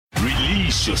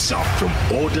Release yourself from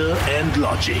order and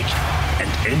logic and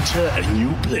enter a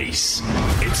new place.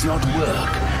 It's not work.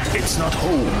 It's not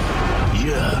home.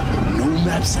 Here, no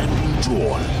maps have been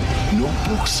drawn. No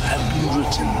books have been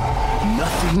written.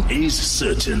 Nothing is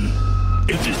certain.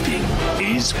 Everything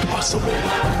is possible.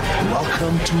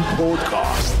 Welcome to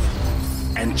Podcast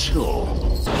and Chill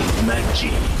with Mac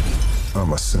G.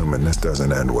 I'm assuming this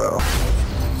doesn't end well.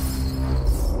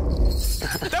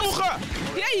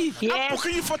 Yay! Yes. I'm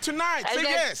booking you for tonight. Say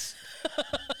yes.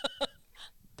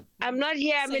 I'm not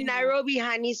here. I'm in Nairobi,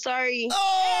 honey. Sorry.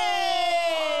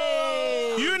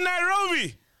 Oh! You in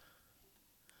Nairobi?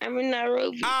 I'm in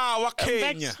Nairobi. What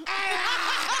Kenya?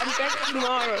 I'm back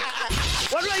tomorrow.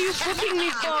 What were you booking me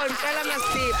for? Tell me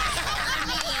sleep.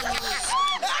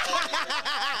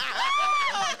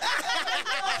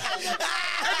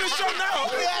 End the show now.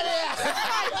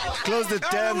 Close the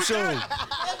damn show.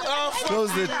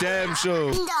 Close the damn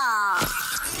show.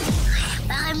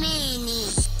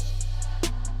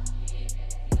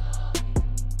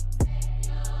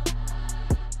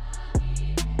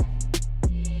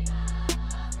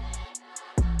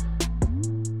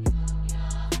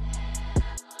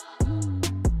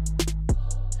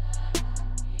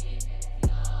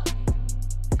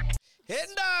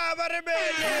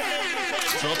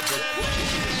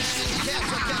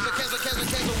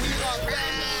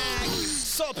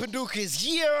 Paducah is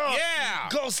here. Yeah.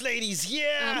 Ghost Lady's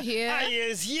here. I'm here.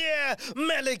 Aya's here.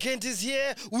 Melikent is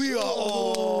here. We are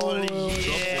all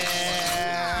here.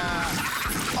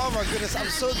 Oh my goodness, I'm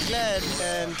so glad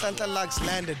Tanta Lux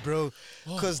landed, bro.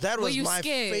 Because that was my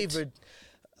favorite.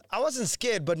 I wasn't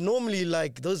scared, but normally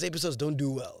like those episodes don't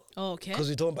do well. Oh, okay. Because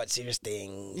we're talking about serious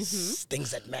things,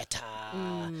 things that matter.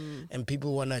 And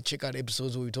people want to check out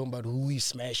episodes where we're talking about who is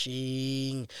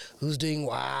smashing, who's doing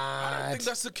what. I don't think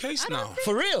that's the case now.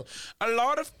 For real. A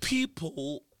lot of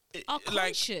people are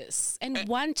conscious and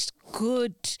want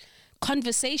good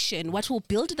conversation, what will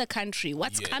build the country,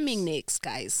 what's coming next,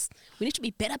 guys. We need to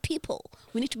be better people.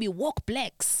 We need to be woke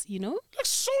blacks, you know? Like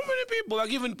so many people,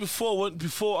 like even before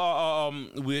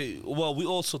we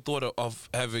also thought of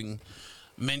having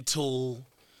mental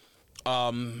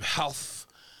health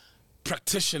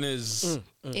practitioners.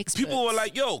 People were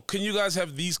like, yo, can you guys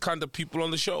have these kind of people on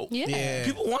the show? Yeah.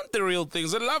 People want the real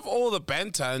things. They love all the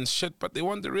banter and shit, but they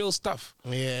want the real stuff.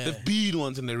 Yeah. The bead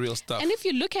ones and the real stuff. And if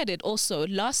you look at it also,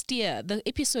 last year, the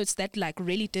episodes that like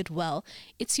really did well,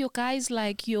 it's your guys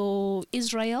like your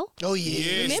Israel. Oh, yeah.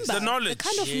 Yes, Remember? the knowledge. The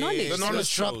kind of knowledge. The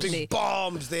knowledge dropping shows.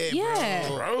 bombs there, Yeah.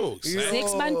 Bro.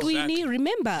 Zex Bantwini,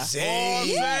 remember?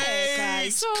 Zay.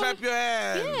 Guys. So, Clap your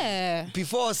hands. yeah.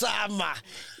 Before summer.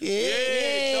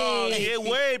 Yeah, dog. Yeah,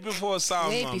 way before summer,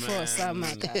 Way before man.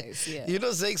 summer, guys. Yeah. You know,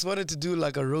 Zex wanted to do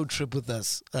like a road trip with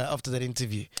us after that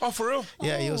interview. Oh, for real?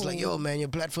 Yeah, he was like, yo, man, your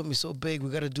platform is so big. We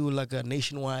got to do like a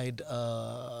nationwide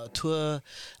tour.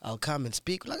 I'll come and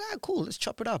speak. We're like, cool, let's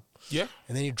chop it up. Yeah.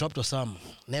 And then he dropped Osama.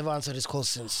 Never answered his call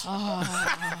since.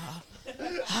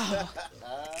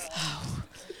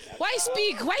 Why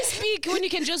speak? Why speak when you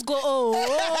can just go, oh.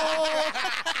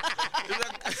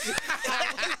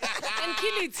 And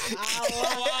kill it.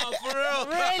 Wow, for real?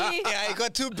 Really? Yeah, he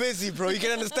got too busy, bro. You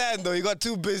can understand, though. He got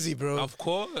too busy, bro. Of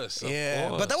course. Yeah, Of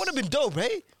course. but that would have been dope,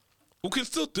 hey? We can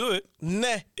still do it.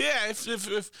 Nah. Yeah,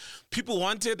 if people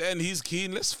want it and he's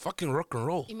keen, let's fucking rock and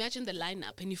roll. Imagine the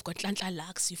lineup, and you've got Tlantla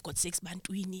Lux, you've got Zex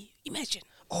Bantwini. Imagine.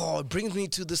 Oh, it brings me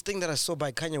to this thing that I saw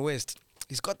by Kanye West.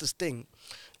 He's got this thing.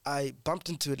 I bumped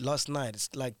into it last night. It's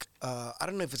like, I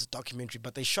don't know if it's a documentary,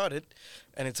 but they shot it,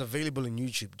 and it's available on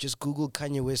YouTube. Just Google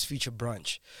Kanye West Future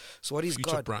Brunch. So what he's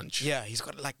Future got... Brunch. Yeah, he's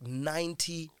got like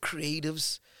 90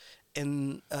 creatives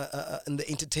in the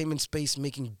entertainment space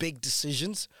making big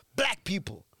decisions. Black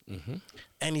people. Mm-hmm.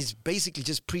 And he's basically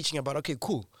just preaching about, okay,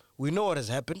 cool. We know what has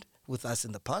happened with us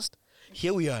in the past.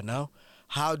 Here we are now.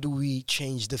 How do we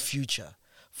change the future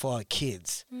for our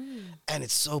kids? And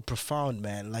it's so profound,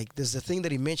 man. Like, there's a thing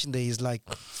that he mentioned there. He's like,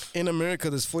 in America,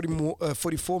 there's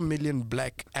 44 million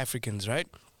black Africans, right?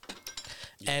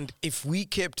 And if we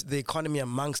kept the economy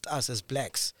amongst us as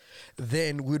blacks,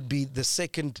 then we'd be the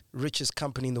second richest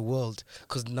company in the world,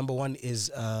 because number one is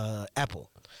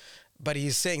Apple. But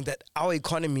he's saying that our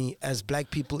economy as black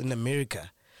people in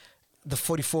America, the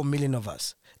 44 million of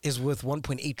us, is worth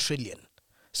 1.8 trillion.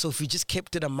 So if we just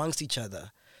kept it amongst each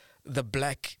other, the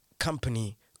black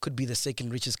company could be the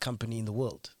second richest company in the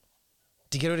world.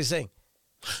 Do you get what he's saying?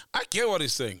 I get what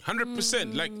he's saying,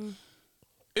 100%. Like,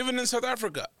 even in South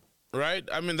Africa, right?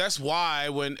 I mean, that's why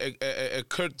when a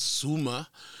Kurt Zuma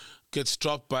gets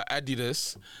dropped by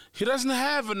Adidas, he doesn't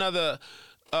have another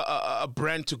a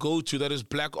brand to go to that is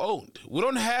black owned. We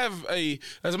don't have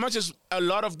as much as a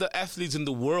lot of the athletes in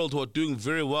the world who are doing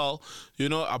very well,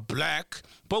 are black,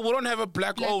 but we don't have a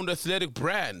black owned athletic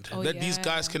brand that these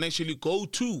guys can actually go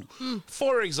to.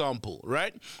 For example,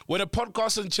 right? When a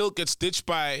podcast and chill gets ditched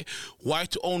by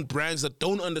white owned brands that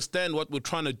don't understand what we're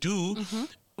trying to do,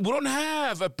 we don't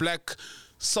have a black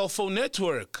cell phone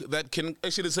network that can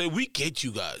actually say, we get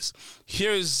you guys.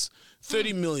 Here's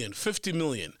 30 million, 50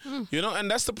 million,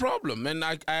 and that's the problem. And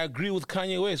I agree with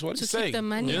Kanye West. What do you say? The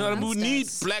money we need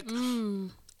black.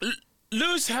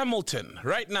 Lewis Hamilton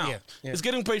right now is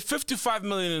getting paid 55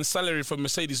 million in salary from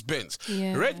Mercedes-Benz.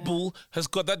 Yeah. Red Bull has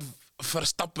got that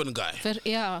Verstappen guy.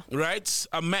 Right?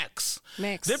 A Max.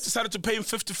 They've decided to pay him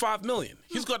 55 million.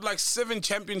 He's got like 7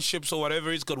 championships or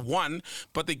whatever. He's got 1,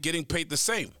 but they're getting paid the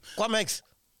same. What Max?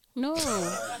 No.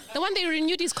 The one they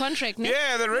renewed his contract, no?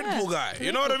 Yeah, the Red Bull guy.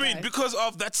 You know what I mean? Because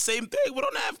of that same thing. We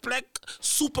don't have black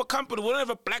super company. We don't have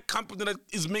a black company that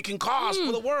is making cars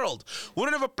for the world. We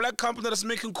don't have a black company that's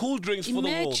making cool drinks for the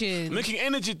world. Making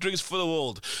energy drinks for the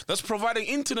world. That's providing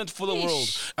internet for the world.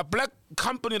 A black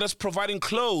company that's providing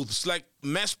clothes, like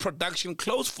mass production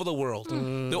clothes for the world.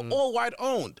 They're all white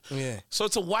owned. Yeah. So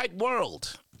it's a white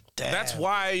world. Damn. That's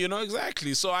why,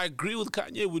 exactly. So I agree with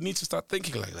Kanye. We need to start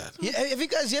thinking like that. Yeah, you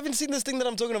haven't seen this thing that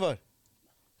I'm talking about?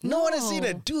 No one has seen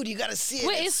it. Dude, you gotta see it.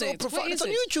 Where it's is so it? profound. Where It's is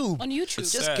on it? YouTube. On YouTube.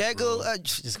 It's Just sad, gaggle. bro.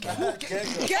 Just gaggle.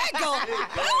 Gaggle.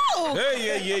 Oh.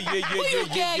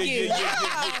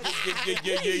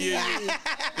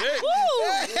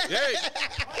 Hey.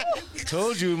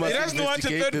 Told you we must He doesn't want a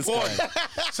investigate third this born. guy.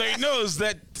 So he knows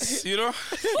that, there's no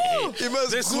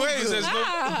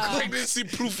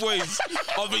pregnancy-proof ways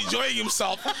of enjoying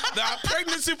himself. There are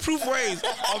pregnancy-proof ways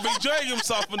of enjoying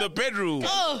himself in the bedroom.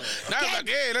 Now it's like,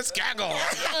 hey, let's gaggle.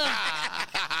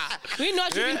 We're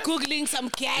not even Googling some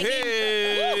gagging.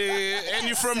 Hey, and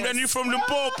you're from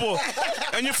Limpopo.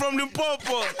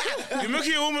 You make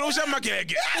your woman who's my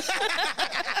gag.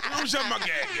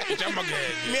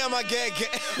 Me and my gag.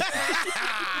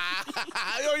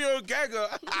 You're a gagger.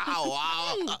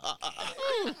 Wow.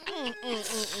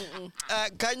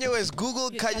 Kanye West, Google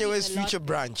Kanye West future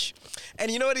branch. And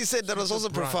you know what he said that was also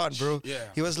profound, bro? Yeah.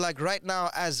 He was like, right now,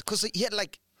 because he had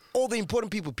like all the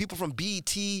important people from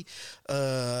BET,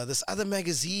 this other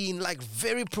magazine, like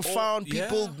very profound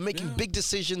people making big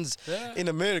decisions in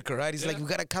America, right? He's like, we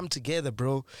gotta come together,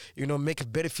 bro, make a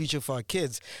better future for our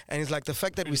kids. And he's like, the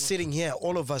fact that we're sitting here,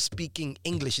 all of us speaking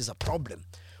English is a problem.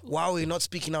 Why are we not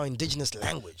speaking our indigenous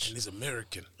language? And he's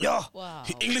American. Yeah. Wow.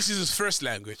 English is his first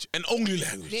language and only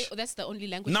language. That's the only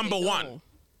language. Number they 1. know.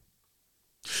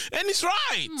 And he's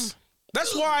right.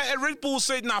 That's why at Red Bull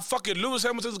said, nah, fuck it. Lewis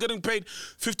Hamilton's getting paid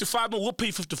 55 million. We'll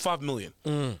pay 55 million.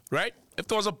 Right? If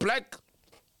there was a black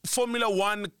Formula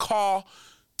 1 car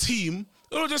team,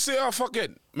 it'll just say, oh, fuck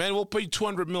it. Man, we'll pay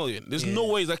 200 million. There's no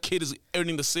way that kid is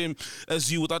earning the same as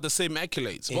you without the same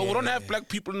accolades. But we don't have black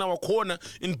people in our corner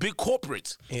in big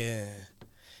corporates. Yeah.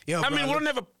 I mean, we don't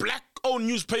have a black-owned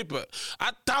newspaper.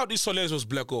 I doubt Isolez was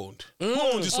black-owned. Who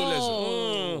owns Isolez?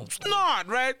 It's not,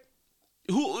 right?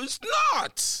 It's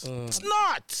not. It's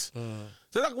not.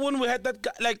 So like when we had that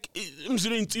guy, like,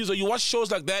 you watch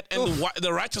shows like that and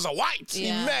the writers are white.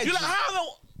 Yeah. Imagine. You're like,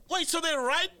 how wait, so they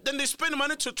write, then they spend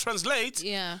money to translate,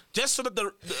 just so that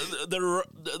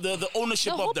the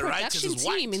ownership of the writers is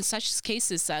white. Team in such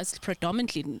cases is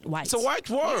predominantly white. It's a white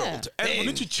world, and we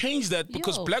need to change that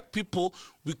because Yo. black people,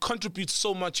 we contribute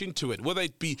so much into it, whether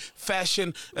it be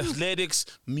fashion, athletics,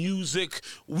 music.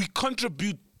 We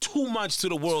contribute too much to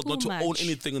the world not to own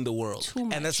anything in the world.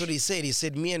 And that's what he said. He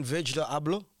said, me and Virgil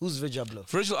Abloh. Who's Virgil Abloh?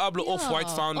 Virgil Abloh,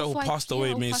 Off-White founder who passed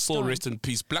away. May his soul rest in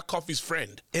peace. Black Coffee's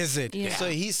friend. Is it? Yeah.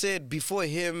 So he said before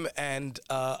him and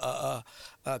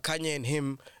Kanye and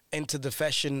him entered the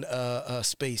fashion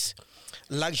space,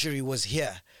 luxury was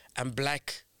here and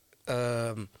black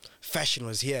fashion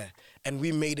was here. And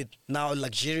we made it now a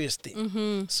luxurious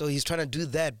thing. So he's trying to do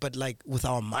that, but like with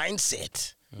our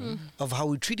mindset. Of how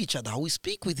we treat each other, how we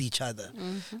speak with each other,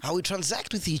 how we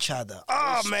transact with each other.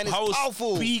 Oh man, it's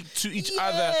powerful. How we speak to each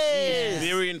other is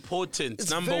very important.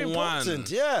 It's Number very one. important,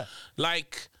 yeah.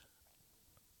 Like,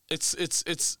 it's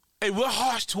hey, we're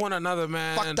harsh to one another,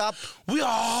 man. Fucked up. We are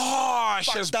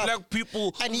harsh as Fucked up. black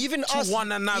people And even to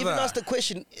one another. Even ask the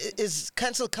question: is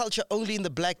cancel culture only in the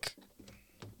black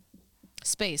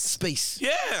space?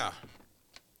 Yeah.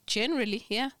 Generally,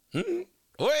 yeah.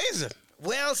 Where is it?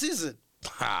 Where else is it?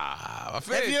 Have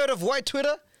Have you heard of white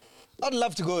Twitter? I'd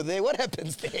love to go there. What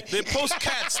happens there? They post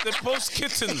cats. They post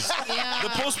kittens. Yeah. They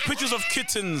post pictures of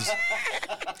kittens.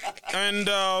 And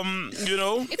you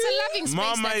know, It's a loving space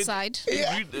Marmite that side.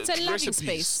 ingre- It's a loving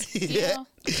recipes. space. Yeah.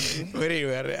 Yeah. But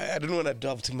anyway, I don't want to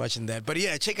delve too much in that. But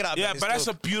yeah, check it out. Yeah, man. but that's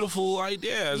a beautiful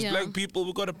idea. As Yeah. black people,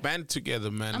 we got a band together,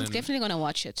 man. I'm and- definitely gonna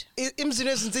watch it.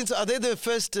 Imziness and Tinso, are they the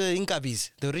first Inkabis,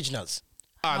 the originals?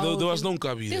 there was no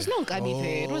Nkabi There's there. no Nkabi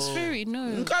there. It was very no.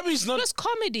 Nkabi is not. It was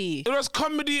comedy. It was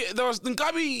comedy. There was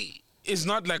Nkabi is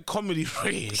not like comedy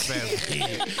phrase, man.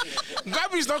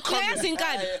 Nkabi is not Yes, comedy.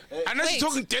 Nkabi. Unless Wait. you're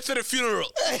talking death at a funeral.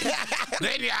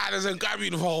 Then yeah, there's a Nkabi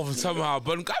involved somehow.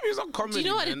 But Nkabi is not comedy. Do you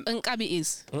know what man. Nkabi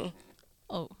is?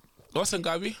 Oh, What's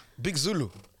Nkabi? Big Zulu.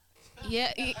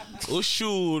 yeah.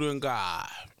 Ushuru Nkabi.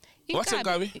 What's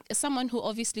Nkabi? Someone who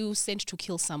obviously was sent to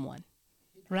kill someone,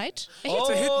 right? It's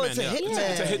a hitman. it's a yeah. hitman.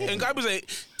 It's a hit. Nkabi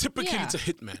is typically Yeah. it's a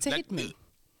hitman. It's a hitman.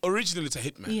 Originally, it's a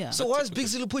hitman. Yeah. So why is Big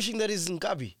Zulu pushing that is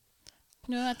Nkabi?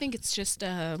 No, I think it's just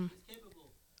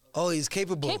Oh, he's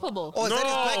capable. Capable. Oh, is that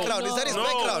his No, background? Is that his no,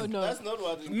 background? no.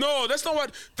 No, that's not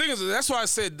what. Thing is, that's why I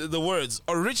said the words.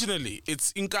 Originally,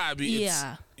 it's Nkabi.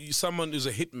 Yeah. It's someone who's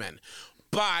a hitman,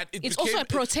 but It's also a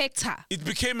protector. It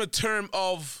became a term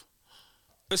of.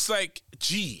 It's like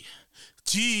G.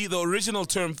 G, the original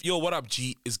term, yo, what up,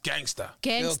 G, is gangster.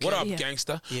 Gangster, What up, yeah.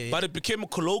 gangster? Yeah, yeah. But it became a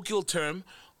colloquial term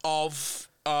of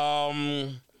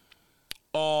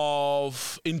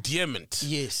endearment.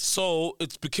 Yes. So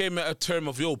it became a term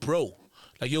of yo, bro.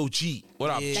 Like yo, G, what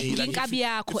up, Yeah. G? Like, if Inkabi you-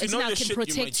 yakho, if you it's know now your can shit, you're my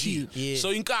protect G. you. Yeah.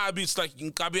 So Inkabi, it's like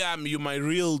Inkabi, you my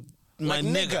real. My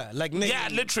Like nigga, like nigga. Yeah,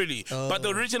 literally. But the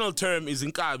original term is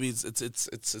Inkabi. It's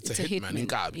a hitman.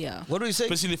 Inkabi. Yeah. What are you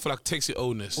saying? Especially for like taxi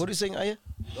owners. What are you saying, Aya?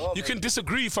 You can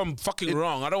disagree if I'm fucking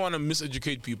wrong. I don't want to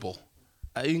miseducate people.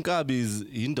 Inkabi is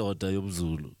indoda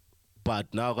yobuzulu.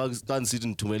 But now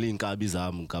kansithi ngithumele inkabi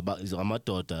zami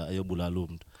amadoda ayobulala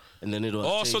umuntu. And then it was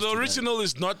Oh, so changed the to original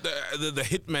is not the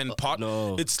hitman part.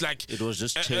 no. It's like It was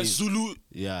just a changed. Zulu,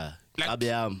 yeah. Like- Inkabi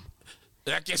yami.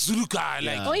 like a Zulu guy,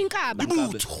 like Yeah. Oh, Inkaba.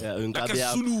 Ibutho, Yeah, like inkabi a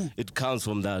yami. Zulu. It counts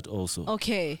from that also.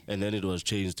 Okay. And then it was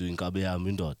changed to inkabi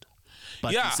yami indoda.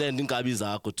 But Yeah. you send inkabi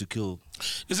zakho to kill.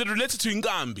 Is it related to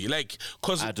Nkambi? Like,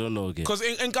 cause I don't know again. Because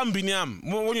Nkambiniam,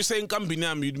 when you say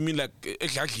Nkambiniam, you mean like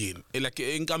Eklagin, like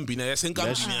Nkambina. Yes, Mesh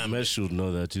Nkambiniam. should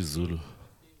know that he's Zulu.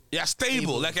 Yeah,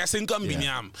 stable. Like I say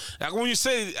Nkambiniam. Like when you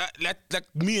say like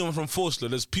me, I'm from Foslo.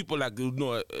 There's people like you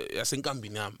know I say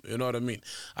Nkambiniam. You know what I mean?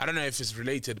 I don't know if it's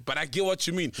related, but I get what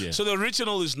you mean. Yeah. So the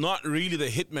original is not really the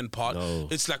hitman part. No.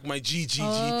 It's like my G,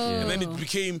 and then it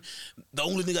became the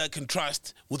only nigga I can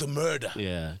trust with a murder.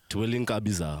 Yeah. Twelve inkabi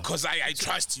zakho. Cause I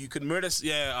trust you. You can murder.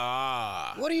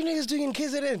 Yeah. What are you niggas doing in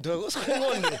KZN, dog? What's going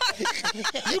on there?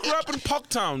 You grew up in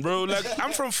Parktown, bro. Like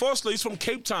I'm from Foslo. He's from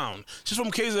Cape Town. She's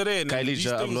from KZN.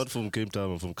 Khayelitsha, I'm not from Cape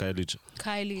Town, I'm from Khayelitsha.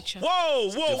 Khayelitsha.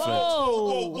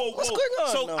 Whoa. What's going on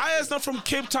So now? Aya's not from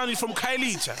Cape Town. He's from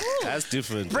Khayelitsha. That's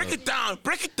different. Break bro. it down.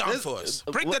 Break it down for us.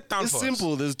 Break that down It's for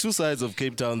simple. There's two sides of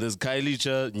Cape Town. There's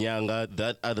Khayelitsha, Nyanga,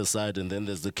 that other side, and then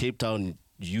there's the Cape Town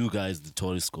you guys, the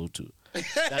tourists, go to.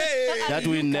 That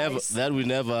we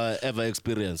never ever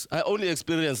experienced. I only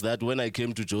experienced that when I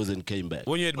came to Joe's and came back. us.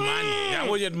 When you had money. Yeah,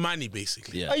 when you had money,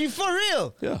 basically. Yeah. Are you for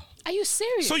real? Yeah. Are you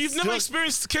serious? So you've never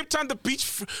experienced Cape Town, the beach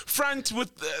front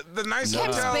with the nice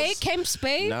Camp hotels? Spey? Camp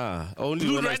Spey? Nah. Only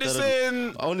Blue when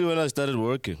Radisson. I started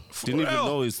working. Didn't even real?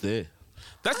 know it's there.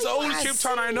 That's the only Cape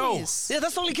Town I know. Yeah,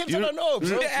 that's the only Cape Town I know,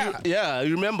 bro. Yeah, I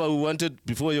remember we wanted,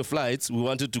 before your flights, we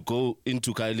wanted to go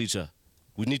into Khayelitsha.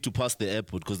 We need to pass the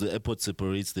airport because the airport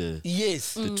separates the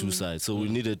Yes. two sides. So we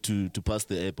needed to pass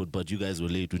the airport, but you guys were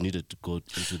late. We needed to go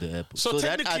into the airport. So So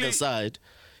that technically- other side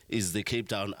is the Cape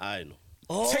Town I know.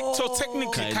 So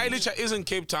technically, Khayelitsha. Khayelitsha isn't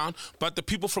Cape Town, but the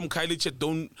people from Khayelitsha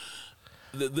don't.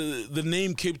 The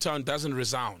name Cape Town doesn't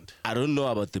resound. I don't know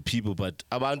about the people, but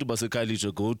abantu base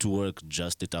Khayelitsha go to work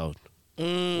just the town.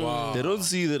 Wow. They don't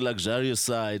see the luxurious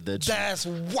side that That's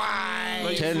why.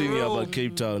 Like, telling you bro. about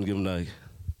Cape Town. Give 'em like,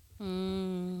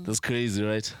 that's crazy,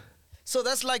 right? So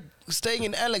that's like staying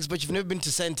in Alex, but you've never been to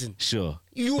Sandton. Sure.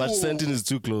 You- But Sandton is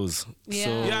too close. Yeah.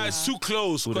 So Yeah, it's too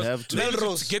close. Would 'cause have to- they need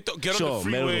Melrose. get on the sure,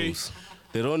 freeway. Melrose.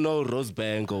 They don't know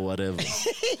Rosebank or whatever.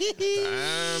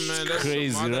 Man, that's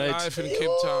Crazy, some other right? life in Cape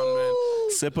Town, man.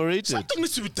 Separated. Something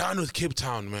needs to be done with Cape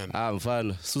Town, man. I'm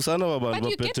fine. Susana But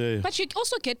you Babete. but you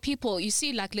also get people. You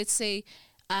see, like let's say,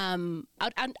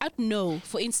 I'd know,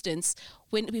 for instance,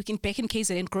 when we can back in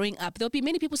KZN growing up, there'll be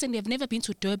many people saying they've never been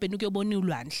to Durban,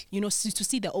 you know, to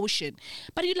see the ocean.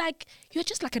 But you're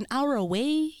just like an hour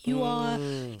away. You are.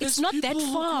 It's not that People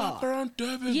who grew far. up around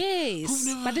Durban Yes, who've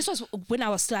never- but this was when I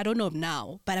was still. I don't know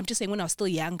now, but I'm just saying when I was still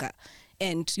younger,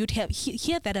 and you'd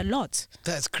hear that a lot.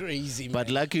 That's crazy, man. But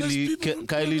luckily, There's people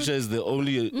Khayelitsha is the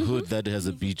only hood that has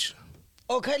a beach.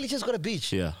 Oh, Khayelitsha's got a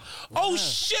beach. Yeah. Oh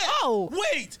shit! Oh.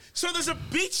 Wait, so there's a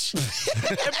beach?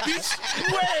 A beach?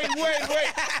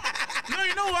 Wait. No,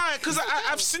 you know why? Because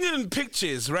I've seen it in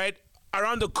pictures, right?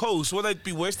 Around the coast, whether it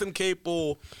be Western Cape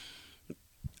or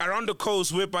around the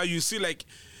coast, whereby you see like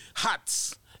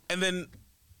huts and then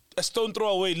a stone throw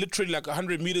away, literally like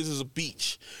 100 meters is a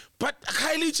beach. But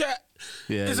Khayelitsha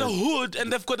is a hood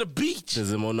and they've got a beach.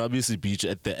 There's a Monabisi beach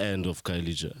at the end of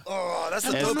Khayelitsha. Oh, that's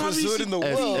the As- dopest hood in the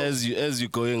world. As you're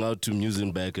going out to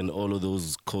Musenberg and all of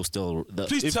those coastal,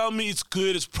 Please tell me it's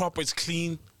good, it's proper, it's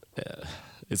clean.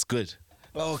 it's good.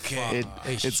 Okay.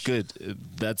 It's good.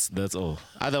 That's all.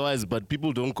 Otherwise, but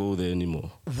people don't go there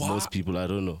anymore. Wow. Most people, I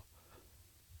don't know.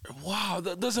 Wow,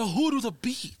 there's a hood with a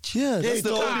beach. Yeah, that's the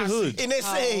dog. only hood. In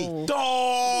SA.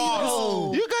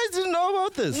 Dog! You guys didn't know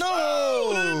about this?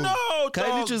 No. No,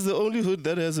 Khayelitsha is the only hood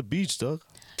that has a beach, dog.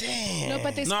 Damn. No,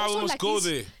 but there's Nah, we also must like go these,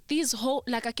 there. these whole,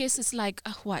 like I guess it's like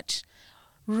what,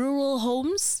 rural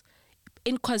homes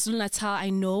in KwaZulu Natal.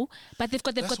 I know, but they've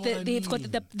got That's what I they've got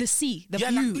mean. the sea, the Yeah,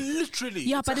 view. like literally.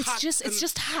 Yeah, it's but a it's hut just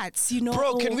and- huts, you know.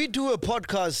 Bro, can we do a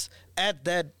podcast at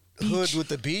that hood with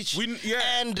the beach? Yeah.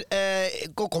 And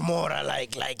Kokomora,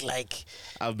 like.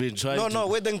 I've been trying No,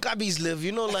 where the Nkabis live,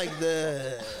 you know, like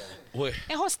the Wait.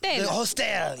 a hostel? the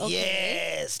hostel.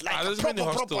 Yes, like a there's proper many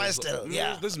hostel. hostels.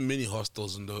 Yeah. There's many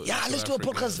hostels in the Yeah, in let's South do a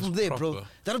Africa. podcast from It's there, bro. proper.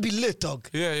 That'll be lit, dog.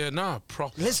 Yeah,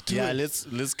 proper. Let's do Yeah, it.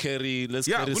 let's carry we need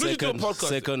to do a podcast.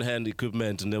 second-hand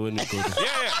equipment, and then when we go there.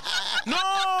 Yeah. No,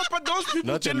 but those people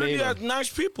Not the generally main are one. nice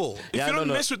people. If Yeah, you don't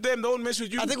no. mess with them, they won't mess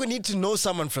with you. I think we need to know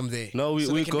someone from there. No, so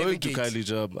they we're can going to navigate.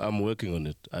 Khayelitsha. I'm working on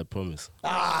it. I promise.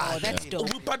 Oh, that's dope.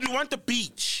 But we want the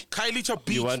beach. Khayelitsha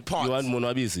beach You want part.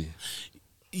 Monabisi?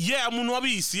 Yeah,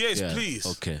 Munwabis. Yes, Yeah. please.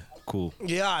 Okay. Cool.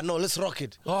 Yeah, no, let's rock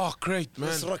it. Oh, great, man.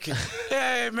 Let's rock it.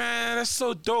 Hey, man, that's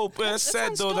so dope. Man, that's sad,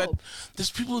 sounds though, that dope. there's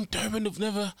people in Durban who've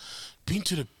never been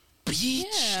to the beach.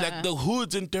 Yeah. Like the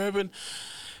hoods in Durban.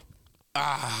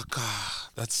 Ah, God.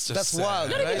 That's just That's sad. wild,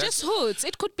 Not even right? just hoods.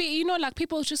 It could be, you know, like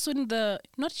people just in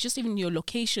not just even your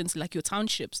locations, like your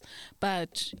townships,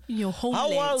 but your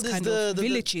homelands, wild is kind the- of the-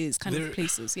 villages, kind of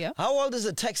places. Yeah. How old is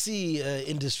the taxi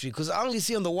industry? Because I only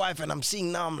see on the Wi-Fi and I'm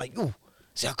seeing now, I'm like, ooh,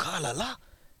 Siakala la.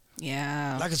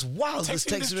 Yeah. Like it's wild, this Taxi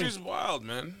taxi industry is wild,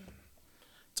 man.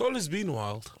 It's always been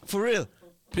wild. For real.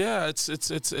 Yeah,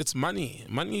 it's money.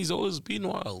 Money's always been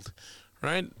wild,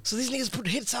 right? So these niggas put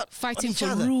hits out Fighting on each for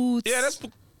other. roots. Yeah, that's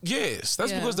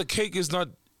Yeah. because the cake is not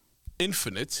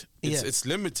infinite. Yeah. It's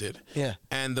limited. Yeah.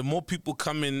 And the more people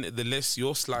come in, the less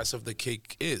your slice of the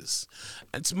cake is.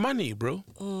 It's money, bro.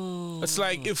 It's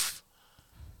like if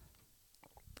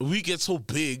we get so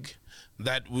big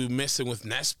that we're messing with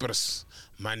Naspers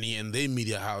money and their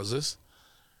media houses,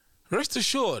 rest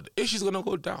assured, issue's gonna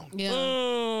go down.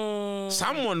 Yeah.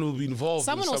 Someone will be involved.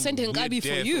 Someone in will some send weird Ngabi for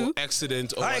death you. or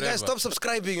accident or All right, whatever. guys, stop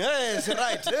subscribing. Hey, it's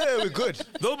right. Hey, we're good.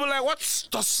 They'll be like, what's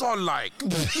the soul like?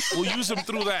 We'll use them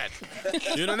through that.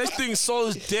 You know, next thing,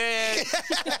 Saul's dead.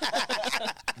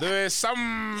 There were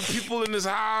some people in his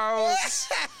house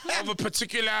of a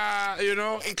particular,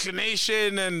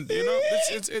 inclination, and,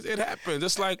 it happens.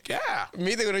 It's like, yeah.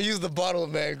 Me, they're gonna use the bottle,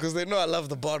 man, because they know I love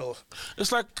the bottle.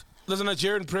 It's like, there's a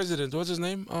Nigerian president. What's his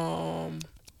name?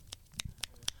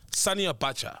 Sani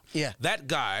Abacha. Yeah. That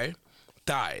guy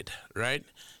died, right?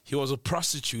 He was a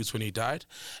prostitute when he died,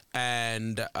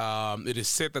 and it is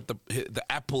said that the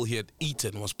apple he had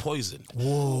eaten was poisoned.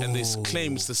 Whoa. And there's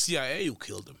claims the CIA who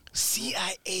killed him.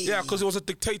 CIA. Yeah, because he was a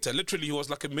dictator. Literally, he was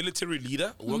like a military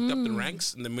leader, worked up the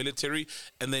ranks in the military,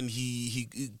 and then he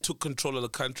took control of the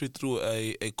country through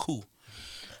a coup.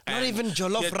 Not And even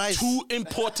jollof he had rice. Two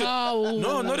important. Oh.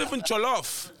 No, not even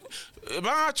jollof.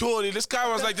 This guy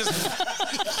was like just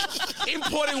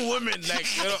importing women, like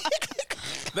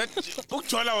that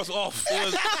Chola was off. It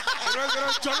was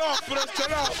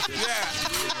jollof, yeah.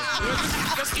 It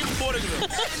was just importing them,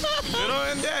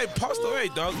 and yeah, he passed away,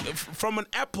 dog, from an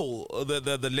apple.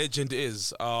 The legend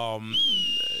is,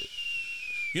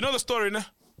 you know the story, nah?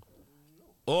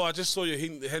 Oh, I just saw your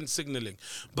hand signaling.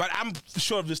 But I'm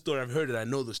sure of this story. I've heard it. I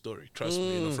know the story. Trust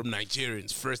me, from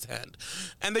Nigerians firsthand.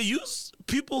 And they use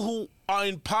people who are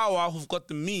in power, who've got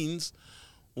the means,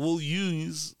 will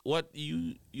use what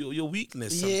your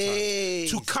weakness sometimes Yes.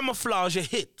 to camouflage a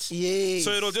hit. Yes.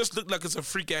 So it'll just look like it's a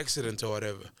freak accident or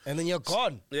whatever. And then you're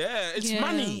gone. Yeah, it's Yeah.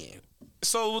 money.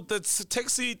 So the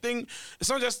taxi thing, it's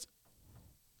not just.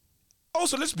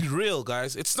 Also, let's be real,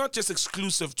 guys. It's not just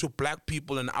exclusive to black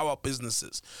people and our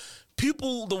businesses.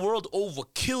 People the world over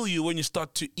kill you when you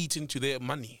start to eat into their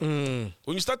money. When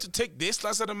you start to take their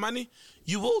slice of the money,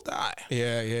 you will die.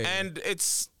 Yeah. And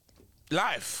it's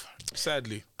life,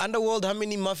 sadly. Underworld, how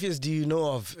many mafias do you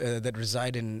know of that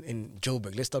reside in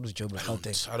Joburg? Let's start with Joburg.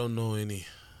 Gauteng. I don't know any.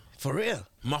 For real?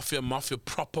 Mafia,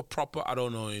 proper, I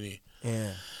don't know any.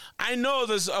 Yeah. I know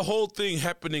there's a whole thing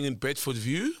happening in Bedford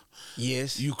View.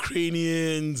 Yes.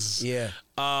 Ukrainians. Yeah.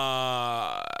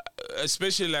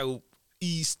 Especially like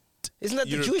East. Isn't that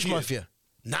the Jewish European. mafia?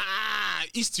 Nah,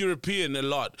 East European a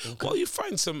lot. Okay. Well, you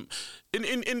find some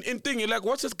in thing. You're like,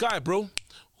 what's this guy, bro,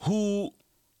 who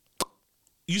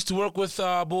used to work with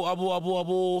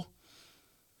Abu.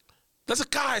 That's a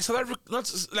guy, South African,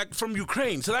 not like from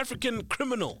Ukraine, South African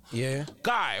criminal. Yeah.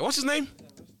 Guy, what's his name?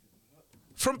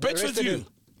 From Bedford arrested View. him.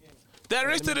 They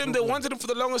arrested him. They wanted him for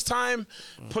the longest time.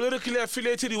 Politically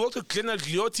affiliated. He worked with Glenn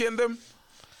Gliotti and them.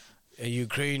 A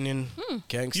Ukrainian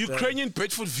gangster. Ukrainian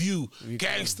Bedford View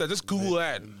gangster. Just Google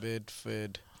that.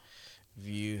 Bedford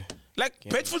View. Like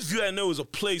Bedford View, I know is a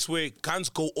place where guns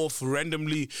go off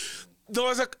randomly. There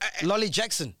was Lolly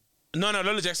Jackson. no,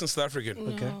 Lola Jackson's South African.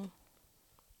 Okay.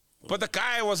 But the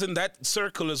guy was in that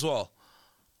circle as well.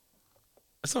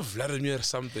 It's not Vladimir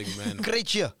something, man.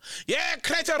 Khayelitsha. Yeah,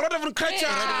 Khayelitsha, Radovan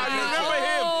Khayelitsha. You remember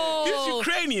him? He's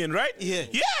Ukrainian, right? Yeah.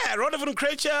 Yeah, Radovan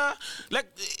Khayelitsha. Like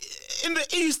in the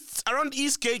east, around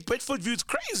Eastgate, Bedford View, it's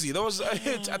crazy. There was a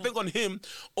hit, I think, on him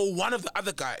or one of the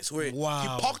other guys where Wow. he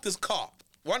parked his car.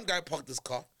 One guy parked his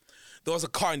car. There was a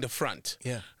car in the front.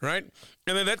 Yeah. Right?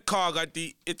 And then that car got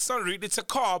it's not really, it's a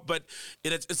car, but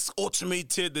it's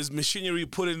automated. There's machinery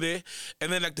put in there.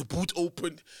 And then like the boot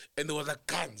opened and there was like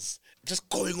guns just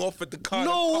going off at the car.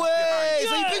 No the car way! behind.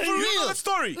 So you been for You real? know that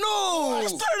story? No! A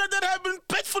story like that happened in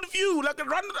Bedford View, like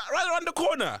right around the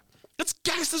corner. It's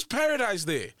gangster's paradise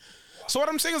there. So what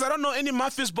I'm saying is I don't know any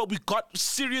mafias, but we got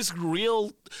serious,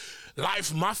 real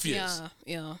life mafias.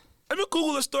 Yeah. Let me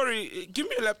Google the story. Give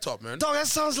me a laptop, man. Dog, that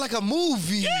sounds like a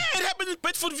movie. Yeah, it happened in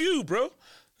Bedford View, bro.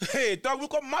 Hey, dog, we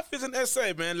got mafias in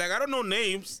SA, man. Like, I don't know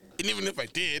names. And even if I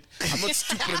did, I'm not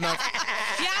stupid enough.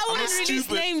 Yeah, I wouldn't not release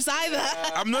stupid. names either.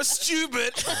 I'm not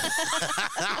stupid.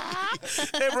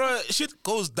 Hey, bro, shit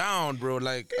goes down, bro.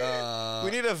 Like,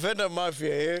 We need a vendor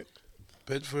mafia here.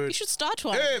 Bedford. You should start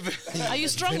one. Hey, Are you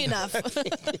strong enough?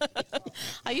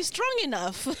 Are you strong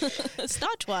enough?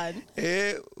 Start one.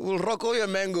 We'll rock all your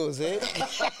mangoes, eh?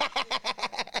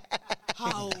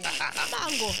 How?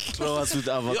 Mango. Throw us with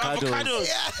Your avocado. avocados.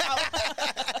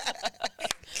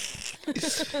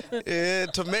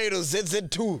 Tomatoes,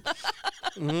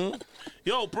 ZZ2.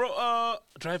 Yo, bro,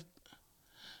 drive.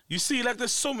 You see, like,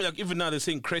 there's so many, like, even now they're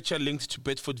saying Khayelitsha linked to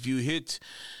Bedford View hit,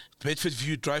 Bedford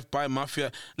View drive-by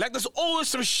mafia. Like, there's always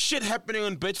some shit happening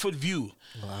on Bedford View.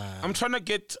 Wow. I'm trying to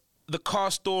get the car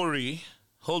story.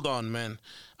 Hold on, man.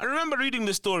 I remember reading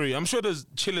the story. I'm sure there's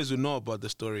chillers who know about the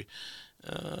story.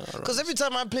 Because every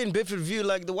time I play in Bedford View,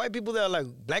 like, the white people there are like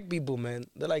black people, man.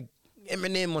 They're like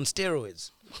Eminem on steroids.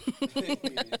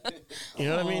 You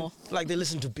know what I mean? Like, they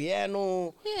listen to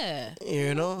piano. Yeah.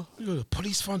 You know? Yo, the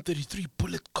police found 33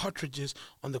 bullet cartridges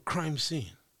on the crime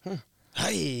scene.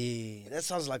 Hey, that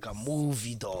sounds like a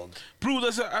movie, dog. Bro,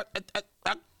 there's I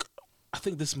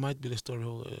think this might be the story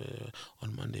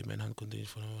on Monday, man. Hand continues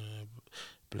for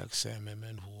Black Sam, a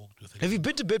man who walked with Have you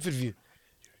been to Bedford View?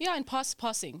 Yeah, in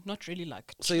passing. Not really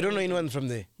like. So you don't know anyone from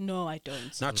there? No, I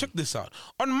don't. Now check this out.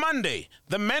 On Monday,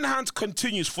 the manhunt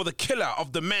continues for the killer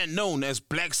of the man known as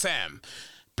Black Sam.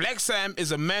 Black Sam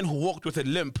is a man who walked with a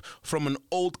limp from an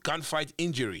old gunfight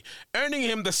injury, earning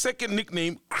him the second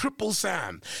nickname Cripple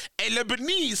Sam, a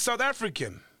Lebanese South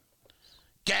African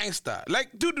gangster.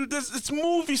 Like, dude, it's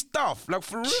movie stuff, like,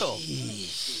 for real.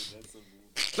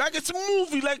 Like, it's a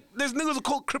movie. Like, there's niggas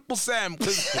called Cripple Sam.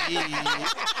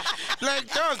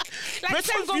 Like, dog. Like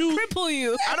Sam gonna cripple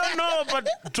you. I don't know,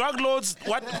 but drug lords,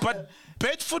 but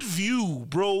Bedford View,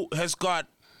 bro, has got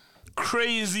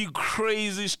crazy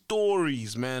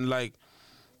stories, man. Like,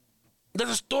 there's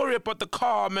a story about the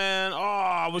car, man. Oh,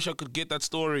 I wish I could get that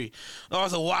story. That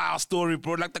was a wild story,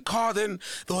 bro. Like, the car, then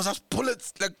there was those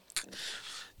bullets, like,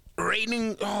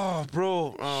 raining. Oh,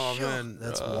 bro. Oh, man.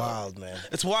 That's wild, man.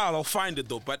 It's wild. I'll find it,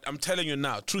 though. But I'm telling you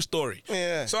now, true story.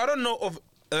 Yeah. So I don't know of,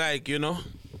 like, you know,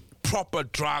 proper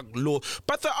drug law.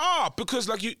 But there are, because,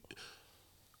 like, you...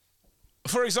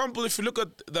 For example, if you look at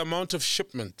the amount of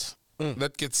shipment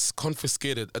that gets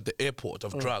confiscated at the airport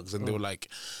of drugs, and they were like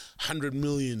 100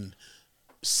 million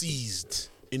seized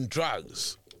in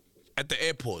drugs at the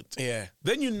airport. Yeah.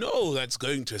 Then you know that's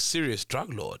going to a serious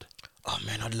drug lord. Oh,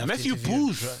 man, I'd love Matthew to interview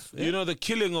Booth, you know, the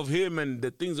killing of him and the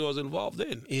things that was involved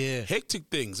in. Yeah. Hectic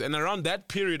things. And around that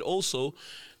period also,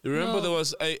 you remember there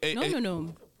was a...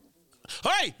 No.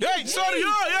 Hey, sorry,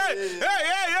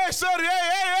 hey, sorry,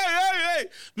 hey.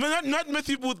 Man, not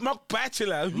Matthew Booth, Mark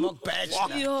Batchelor. Mark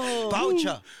Batchelor. Yo.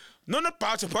 Boucher. No, not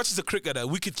Boucher. Boucher's a cricketer,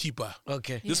 wicket keeper.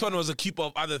 Okay. This one was a keeper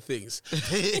of other things.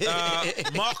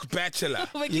 Mark Batchelor.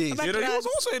 Yes. You know, he was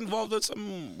also involved in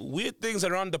some weird things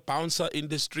around the bouncer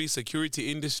industry,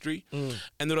 security industry.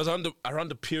 And it was around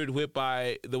the period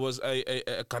whereby there was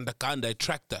a kanda, a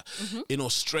tractor in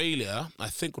Australia, I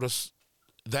think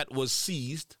that was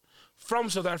seized from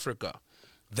South Africa,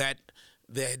 that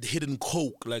they had hidden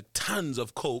coke, like tons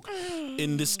of coke,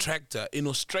 in this tractor. In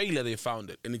Australia, they found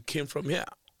it, and it came from here.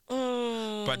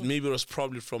 But maybe it was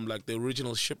probably from like the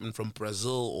original shipment from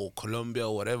Brazil or Colombia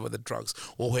or whatever the drugs,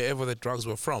 or wherever the drugs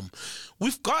were from.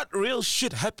 We've got real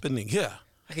shit happening here.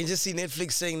 I can just see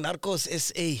Netflix saying Narcos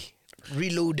SA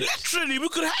reloaded. Literally, we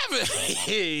could have it.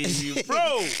 Hey,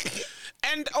 bro.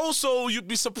 And also, you'd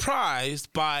be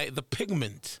surprised by the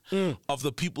pigment of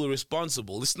the people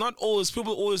responsible. It's not always,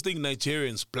 people always think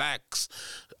Nigerians, blacks,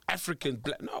 African,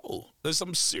 black. No, there's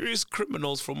some serious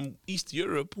criminals from East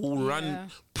Europe who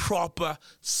run proper,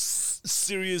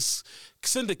 serious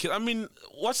syndicate. I mean,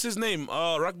 what's his name?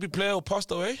 Rugby player who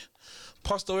passed away?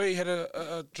 He had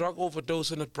a drug overdose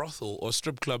in a brothel or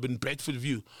strip club in Bedford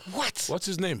View. What? What's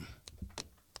his name?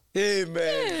 Hey,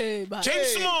 man. Hey, James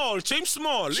Small. James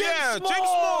Small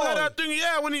had that thing.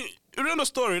 Yeah, when you know the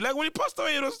story. Like when he passed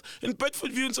away, it was in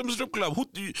Bedford View in some strip club.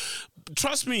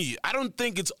 Trust me, I don't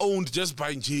think it's owned just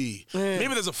by G.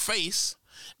 Maybe there's a face.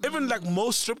 Even like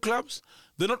most strip clubs,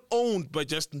 they're not owned by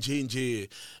just J&J.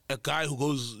 A guy who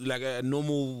goes like a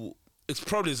normal. It's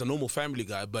probably a normal family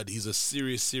guy, but he's a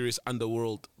serious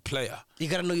underworld player. You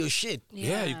gotta know your shit.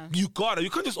 Yeah, you gotta. You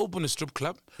can't just open a strip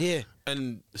club. Yeah.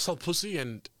 And sell pussy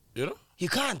and, you know? You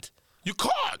can't. You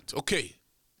can't. Okay.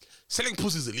 Selling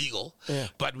pussy is illegal,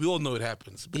 but we all know it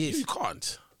happens. But you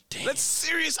can't. Damn. That's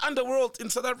serious underworld. In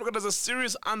South Africa, there's a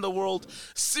serious underworld,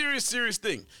 serious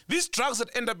thing. These drugs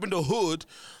that end up in the hood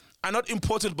are not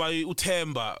imported by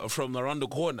Utemba from around the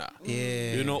corner.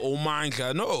 Yeah. You know, or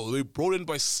Mandla. No, they're brought in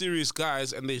by serious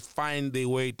guys and they find their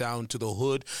way down to the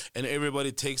hood and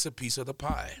everybody takes a piece of the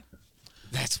pie.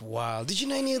 That's wild. Did you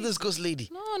know any of this, Ghost Lady?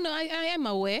 No, I am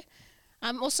aware.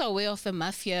 I'm also aware of the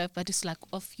mafia, but it's like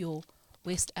of your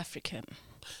West African.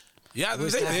 Yeah,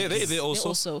 they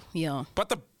also. Yeah. But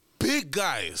the big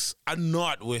guys are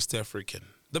not West African.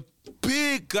 The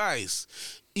big guys,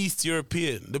 East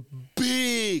European. The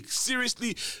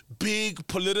seriously big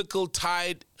political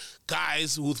tied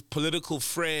guys with political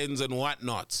friends and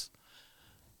whatnot.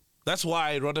 That's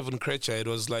why Rodolphe Kretcher, it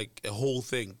was like a whole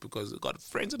thing because it got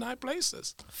friends in high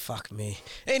places. Fuck me.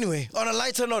 Anyway, on a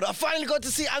lighter note, I finally got to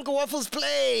see Uncle Waffles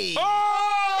play.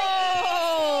 Oh!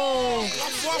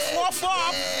 Waff.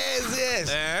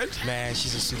 Yes. And? Man,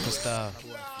 she's a superstar.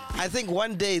 I think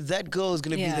one day that girl is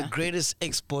going to be the greatest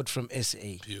export from SA.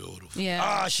 Beautiful.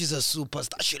 Yeah. She's a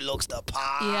superstar. She looks the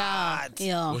part.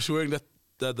 Yeah. Was she wearing the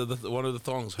one of the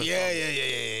thongs?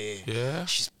 Yeah.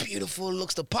 She's beautiful,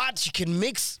 looks the part. She can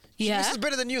mix. She mixes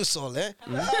better than you, Saul, eh?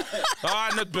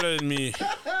 Not better than me.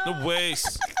 No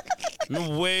ways.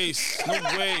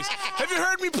 Have you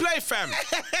heard me play, fam?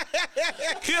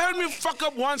 You heard me fuck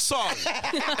up one song.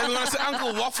 And when I say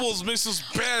Uncle Waffles mixes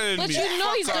better than me. But you know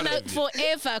fuck he's out gonna of me.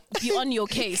 forever be on your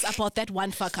case about that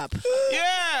one fuck up.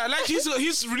 Yeah, like he's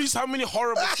released how many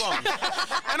horrible songs.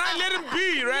 And I let him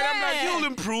be, right? I'm like, he'll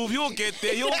improve, he'll get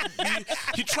there,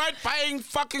 he tried buying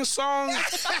fucking songs.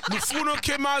 Mufuno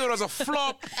came out, it was a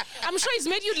flop. I'm sure he's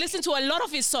made you listen to a lot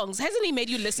of his songs. Hasn't he made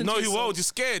you listen to his songs? No, he won't. He's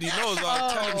scared. He knows I'll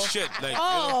tell him shit. Like,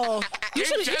 you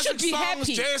should be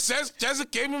happy. Jazz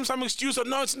gave him some excuse. Or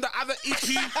no, it's in the other EP.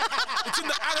 It's in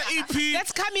the other EP.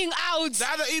 That's coming out. The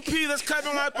other EP that's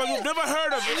coming out, but we've never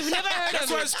heard of it. We've never heard That's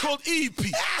of why it. it's called EP.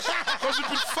 Because we've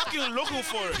been fucking looking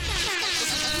for it.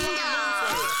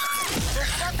 So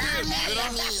fuck him, you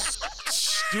know?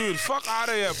 Dude, fuck out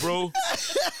of here, bro.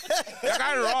 That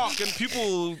guy rock and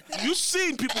people, you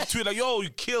seen people tweet like, yo, you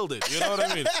killed it. You know what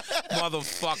I mean?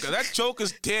 Motherfucker, that joke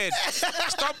is dead.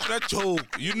 Stop that joke.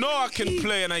 You know I can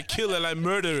play and I kill it, I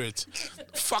murder it.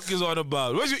 Fuck is all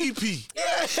about. Where's your EP?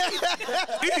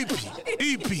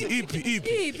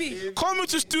 EP. Call me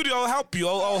to studio, I'll help you.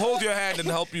 I'll hold your hand and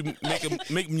help you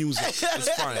make music. It's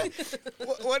fine.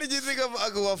 What did you think of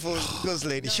Uncle Waffles, Ghost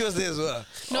Lady? She was there as well.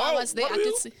 No, I was there. I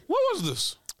did see. What was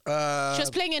this? She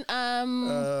was playing in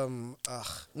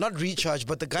not Recharge,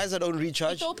 but the guys that own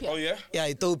Recharge. Ethiopia. Oh, yeah? Yeah,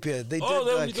 Ethiopia. They Oh, did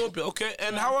they were like, Ethiopia. Okay,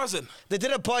 and how was it? they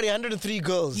did a party, 103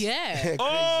 girls. Yeah.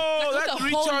 Oh, Like, that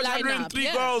with the whole Recharge lineup, 103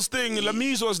 yeah. girls thing.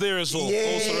 Lamise was there as well.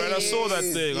 Also, right? I saw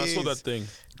that thing.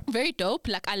 Very dope.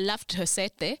 Like, I loved her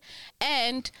set there.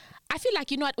 And I feel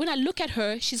like, you know what, when I look at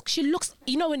her, she looks,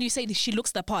 you know, when you say she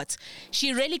looks the part,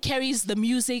 she really carries the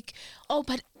music. Oh,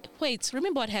 but wait,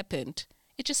 remember what happened?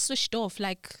 it just switched off.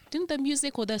 Like, didn't the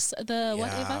music or the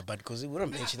whatever? Yeah, but because we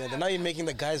wouldn't mention that. Now you're making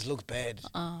the guys look bad.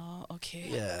 Oh,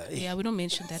 okay. Yeah. We don't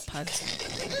mention that part.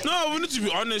 No, we need to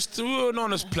be honest. We're an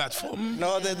honest platform.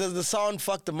 No, the sound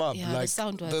fucked them up. Yeah, the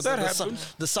sound was- That happened.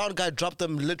 The sound guy dropped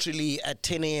them literally at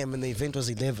 10 a.m. and the event was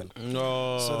 11.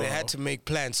 No. So they had to make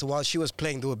plans. So while she was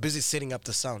playing, they were busy setting up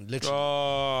the sound, literally.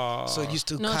 Oh. So it used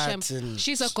to No, cut Shem. and...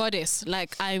 She's a goddess.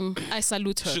 Like, I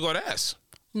salute her. She got ass.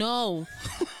 No.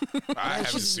 I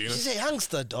haven't seen She's it. a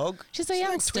youngster, dog. She's a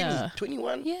youngster. Like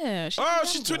 21? Yeah. She's Oh, a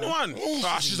she's young girl. 21.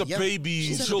 Yeah, She's a young. baby.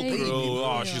 She's a Chill, baby, girl. bro.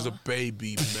 Oh, she's a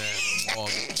baby, man.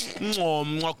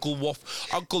 Uncle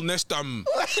Uncle Nestam.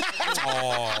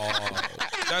 Oh,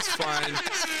 that's fine.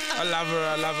 I love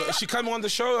her. Is she coming on the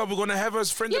show? Are we going to have her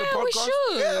as friend of the Yeah, podcast? we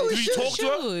should. Yeah, we Did you talk to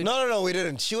her? No, we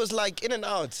didn't. She was like in and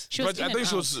out. She was But I in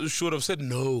think and she out. should have said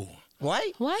no.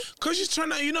 Why? Why? Because she's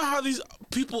trying to, you know how these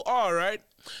people are, right?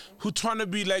 Who trying to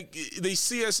be like, they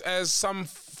see us as some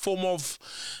form of,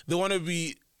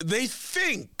 they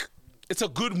think it's a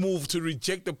good move to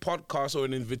reject a podcast or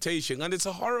an invitation, and it's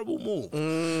a horrible move.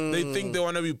 They think they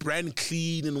want to be brand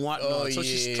clean and whatnot. Oh, so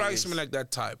she strikes yes. me like that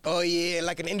type. Oh, yeah,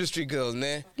 like an industry girl,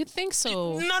 ne? You think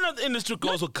so? None of the industry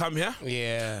girls will come here.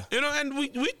 Yeah. You know, and we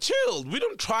chilled. We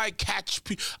don't try catch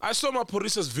people. I saw my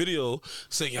Parissa's video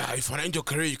saying, yeah, if you want to end your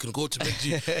career, you can go to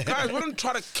McG. Guys, we don't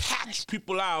try to catch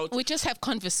people out. We just have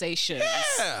conversations.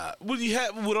 Yeah, we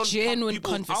don't Genuine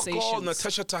pump people with alcohol. conversations.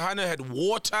 Natasha Tahana had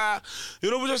water.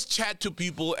 You know, we just chat to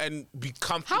people and be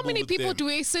comfortable. How many with people them. do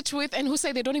we sit with and who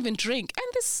say they don't even drink? And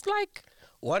this, like,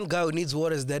 One guy who needs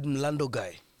water is that Umlando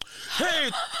guy.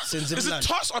 Hey, Since is it Umlando.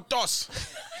 toss or toss?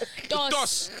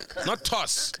 dos, Not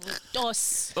toss.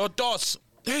 dos. Or toss.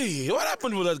 Hey, what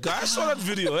happened with that guy? I saw that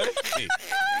video. Hey.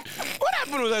 What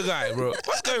happened with that guy, bro?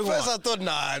 What's going First, on? I thought,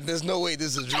 nah, there's no way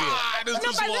this is real. This No,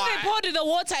 is but then why. they poured the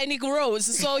water and it grows.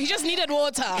 So he just needed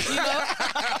water, you know?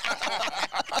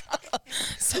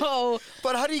 So,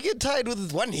 But how do you get tired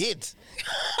with one hit?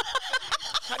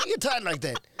 How do you get tired like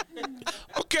that?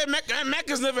 Okay, Mac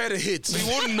has never had a hit, so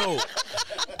he wouldn't know.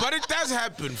 But it does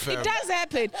happen, fam. it does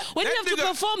happen. When you That have to nigga-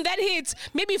 perform that hit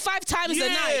maybe 5 times a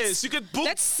night. Yes, you could book.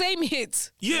 That same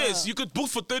hit. Yes, you could book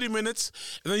for 30 minutes,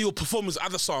 and then you'll perform his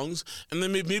other songs, and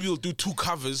then maybe you'll do 2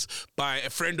 covers by a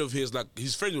friend of his, like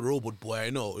his friend with Robot Boy, I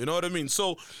know. You know what I mean?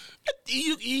 So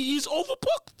he's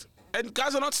overbooked, and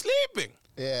guys are not sleeping.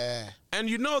 Yeah. And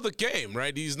you know the game,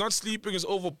 right? He's not sleeping, he's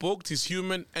overbooked, he's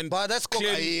human. And But that's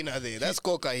clearly- cocaine there. That's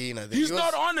cocaine there. He's He was-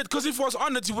 not on it, because if he was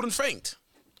on it, he wouldn't faint.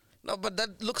 No, but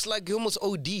that looks like he almost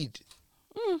OD'd.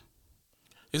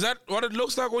 Is that what it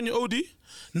looks like when you OD?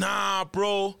 Nah,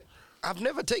 bro. I've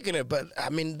never taken it, but I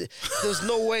mean, there's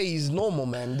no way he's normal,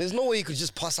 man. There's no way you could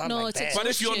just pass out No, like it's that. But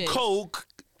if you're on Bullshit. coke,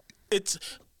 it's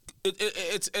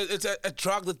a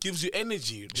drug that gives you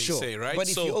energy, they Sure. say, right? But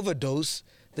if you overdose,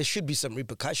 there should be some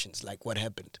repercussions, like what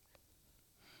happened.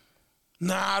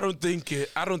 Nah, I don't think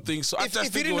so. I If just he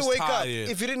think he didn't was wake up, tired.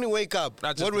 if he didn't wake up,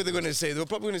 I just what were think they he going to say? They were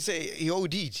probably going to say he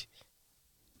OD'd.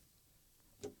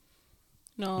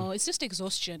 No, it's just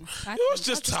exhaustion. I He was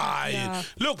think. just I tired. yeah.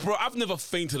 Look, bro, I've never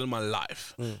fainted in my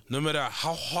life. No matter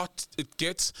how hot it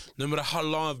gets, no matter how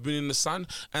long I've been in the sun,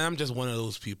 and I'm just one of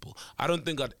those people. I don't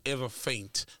think I'd ever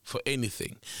faint for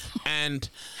anything. And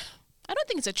I don't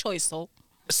think it's a choice, though.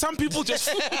 some people just...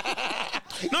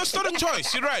 No, it's not a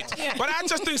choice. You're right. But I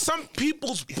just think some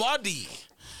people's body...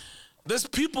 There's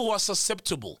people who are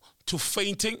susceptible to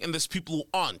fainting, and there's people who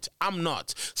aren't. I'm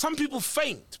not. Some people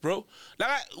faint, bro.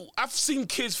 Like I've seen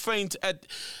kids faint at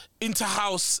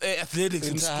inter-house athletics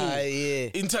in school. Yeah.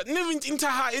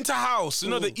 Inter-house. You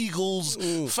know, the Eagles,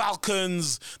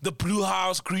 Falcons, the Blue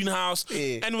House, Green House.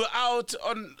 Yeah. And we're out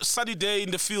on sunny day in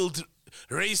the field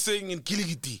racing in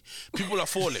Giligidi. People are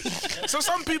falling. So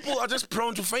some people are just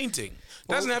prone to fainting.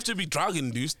 Doesn't have to be drug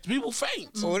induced. People faint.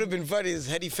 What would have been funny is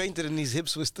had he fainted and his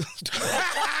hips were still...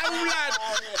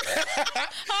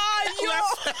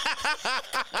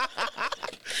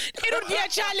 It would be a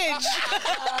challenge.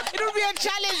 It would be a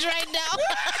challenge right now.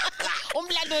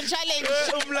 Umlando challenge.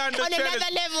 Umlando on challenge.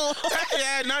 another level.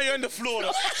 Yeah, now you're on the floor.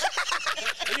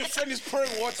 And your friend is pouring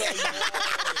water on you.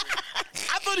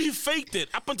 I thought he faked it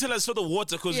up until I saw the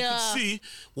water, because you Yeah. could see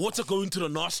water going to the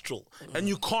nostril, and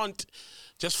you can't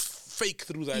just fake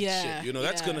through that Yeah, shit. You know,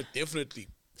 that's yeah. gonna definitely.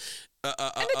 And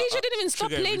the DJ didn't even stop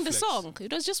trigger a playing the reflex. song. It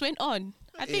just went on.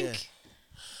 I think.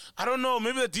 I don't know.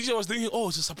 Maybe the DJ was thinking, "Oh,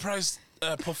 it's a surprise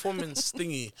performance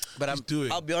thingy." But he's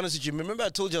doing. I'll be honest with you. Remember I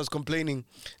told you I was complaining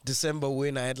December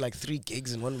when I had like 3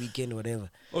 gigs in one weekend or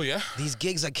whatever. Oh yeah, These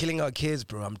gigs are killing our kids,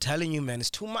 bro. I'm telling you, man. It's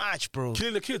too much, bro.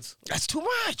 killing the kids. That's too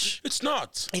much. It's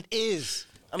not. It is.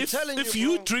 I'm telling you. If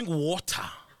you bro. drink water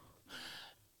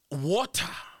water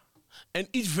and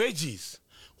eat veggies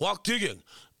while gigging,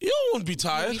 you won't be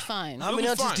tired. You'll be fine. How You'll many be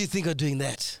artists fine. do you think are doing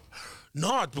that?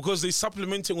 Not because they're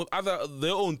supplementing with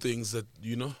their own things that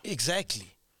Exactly.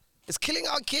 It's killing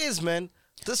our kids, man.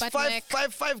 This But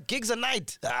five gigs a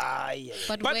night. Yeah.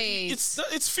 But, But wait.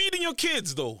 it's feeding your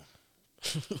kids though.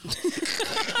 It's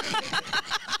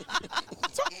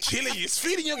not killing you. It's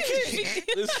feeding your kids.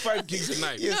 It's 5 gigs a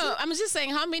night. No, I'm just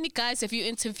saying, how many guys have you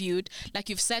interviewed, like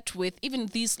you've sat with, even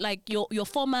these, like your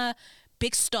former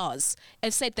big stars,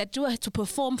 and said that you had to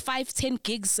perform 5-10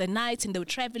 gigs a night and they were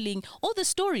traveling, all the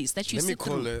stories that you Let me sit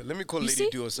call through. Let me call You Lady see?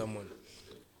 D or someone.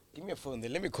 Give me a phone there.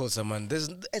 Let me call someone.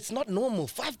 It's not normal.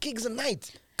 5 gigs a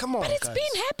night. Come on, But it's guys.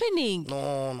 been happening.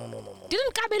 No.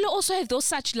 Didn't Kabelo also have those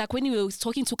such, like when you were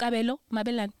talking to Kabelo,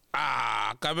 Mabelan?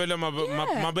 Kabela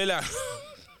Mabela.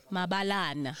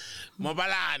 Mabalana.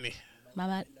 Mabalani.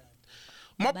 Mabalani.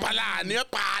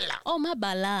 Mapala. Oh,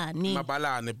 Mabalani.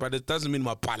 Mabalani, but it doesn't mean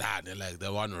Mapalani, like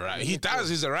the one right. He does,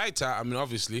 he's a writer, I mean,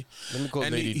 obviously. Let me call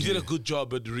and Lady he D. did a good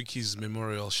job at Ricky's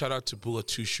memorial. Shout out to Booga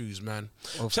Two Shoes, man.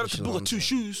 Shout out to Official Booga Two answer.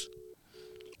 Shoes.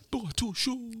 Booga Two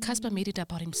Shoes. Casper made it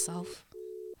about himself.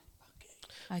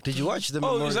 Did you watch the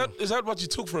Oh, memorial? is that what you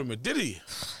took from it? Did he?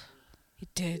 He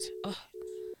did. Oh,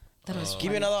 that was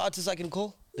Give me another artist I can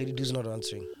call. Lady D's not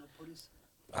answering.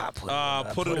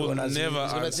 Put it will answer. never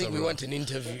He's gonna answer, think we bro. want an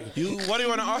interview. What do you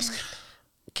want to ask?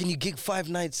 Can you gig 5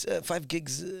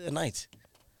 gigs a night?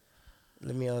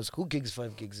 Let me ask. Who gigs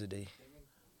 5 gigs a day?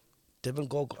 Devin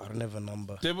Gogo. I don't have a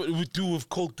number. We do with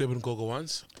Coke Devin Gogo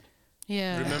once.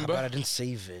 Yeah. Remember? But I didn't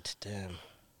save it. Damn.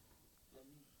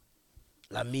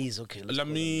 Lamise, okay. let's call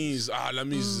Lamise.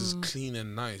 Lamise is clean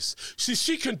and nice.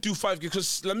 She can do 5 gigs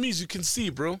because Lamise, you can see,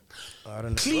 bro. I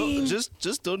don't know. Clean.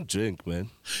 Just don't drink, man.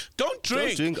 Don't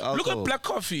drink. drink Look alcohol. at Black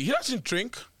Coffee. He doesn't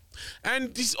drink.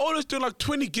 And he's always doing like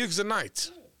 20 gigs a night.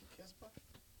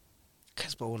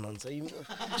 Casper won't answer.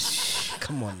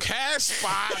 Come on.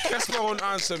 Casper won't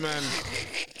answer, man.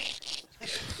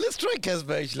 Let's try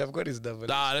Casper, actually. I've got his number.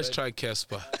 Let's try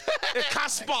Casper.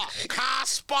 Casper.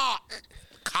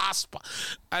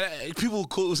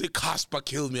 People say Casper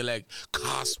killed me, like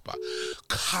Casper.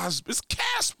 It's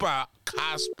Casper.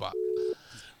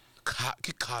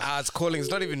 It's calling. It's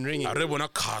not even ringing. I really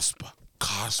want Casper.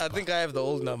 I think I have the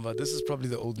old number. This is probably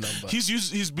the old number.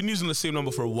 He's been using the same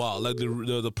number for a while, like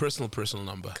the personal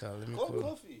number. Okay, let me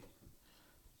call.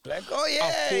 Black. Oh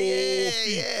yeah.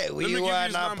 Let me We give you his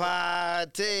wanna number.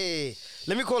 party.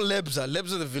 Let me call Lebza.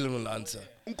 Lebza the villain will answer.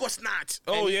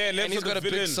 Oh yeah, and Lebza he's got the a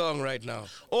big villain. song right now.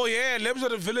 Oh yeah, Lebza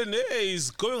the villain. Hey, he's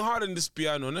going hard in this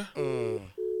piano, ne? Hey,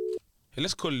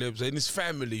 let's call Lebza and his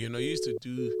family. He used to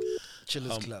do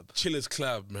Chillers Club. Chillers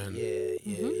Club, man.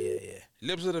 Yeah.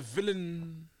 Lebza the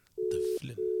villain.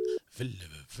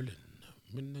 Villain.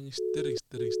 Minang stirring.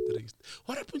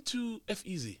 What happened to F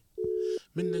Easy?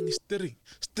 Minang stirring.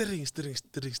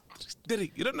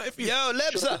 You don't know F Easy? Yo,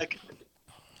 Lebza.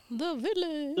 The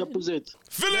villain.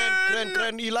 Villain.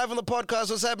 Kren, you live on the podcast.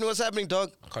 What's happening,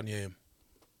 dog? Can't hear him.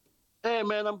 Hey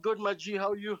man, I'm good, my G.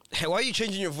 How are you? Hey, why are you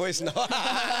changing your voice now?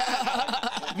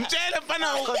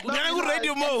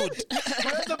 Radio mode.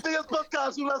 We're the biggest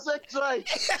podcast. We must act right.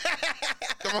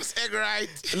 That was egg right.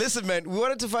 Listen, man, we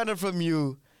wanted to find out from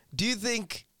you. Do you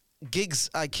think gigs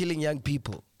are killing young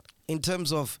people? In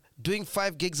terms of doing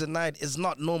 5 gigs a night is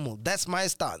not normal. That's my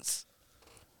stance.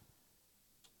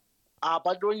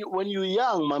 But when you're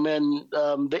young, my man,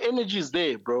 the energy is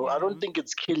there, bro. I don't think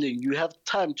it's killing. You have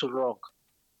time to rock.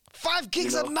 5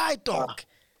 gigs a night, dog.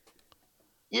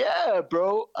 Yeah,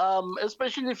 bro.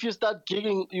 Especially if you start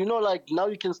gigging, like now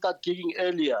you can start gigging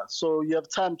earlier, so you have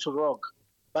time to rock.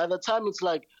 By the time it's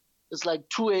like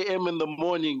 2 a.m. in the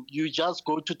morning, you just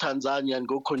go to Tanzania and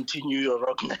go continue your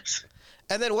rock nights.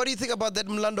 And then what do you think about that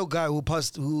Umlando guy who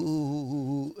passed,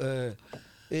 who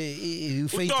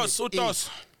fainted? Utos.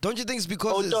 Don't you think it's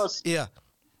because Utos. yeah.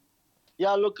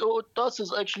 Yeah, look, Utos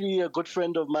is actually a good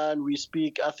friend of mine. We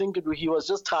speak. I think he was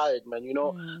just tired, man.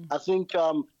 I think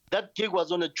that gig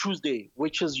was on a Tuesday,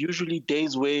 which is usually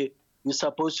days where you're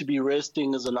supposed to be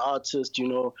resting as an artist,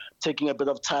 taking a bit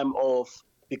of time off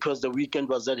because the weekend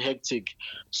was that hectic.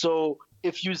 So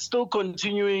if you're still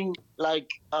continuing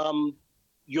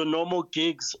your normal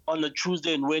gigs on a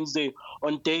Tuesday and Wednesday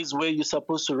on days where you're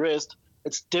supposed to rest,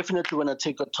 it's definitely going to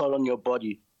take a toll on your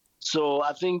body. So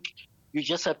I think you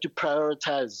just have to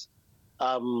prioritize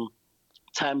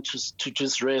time to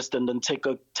just rest and then take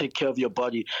care of your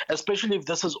body, especially if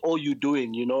this is all you're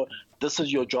doing, this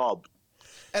is your job.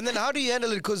 And then how do you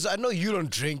handle it? Because I know you don't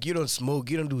drink, you don't smoke,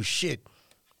 you don't do shit.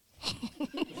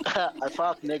 I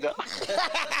fuck, nigga.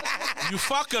 You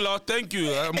fuck a lot, thank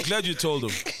you. I'm glad you told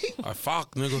him. I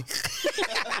fuck, nigga.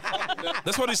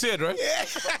 That's what he said, right?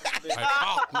 Like,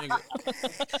 nigga.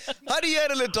 How do you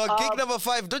handle it, dog? Gig number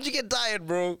 5. Don't you get tired,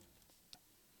 bro?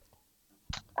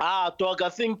 Dog, I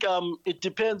think it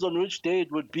depends on which day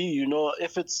it would be. You know,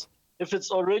 if it's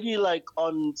already like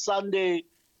on Sunday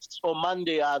or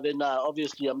Monday, then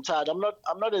obviously I'm tired. I'm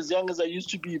not as young as I used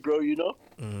to be, bro. You know,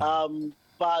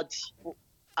 but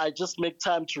I just make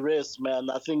time to rest, man.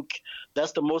 I think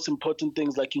that's the most important thing.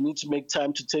 Like, you need to make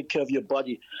time to take care of your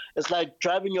body. It's like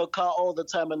driving your car all the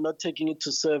time and not taking it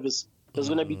to service. There's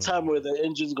gonna be time where the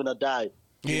engine's gonna die.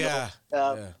 Yeah.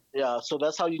 Yeah. So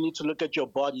that's how you need to look at your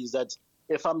body. Is that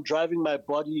if I'm driving my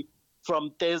body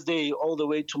from Thursday all the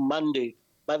way to Monday,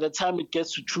 by the time it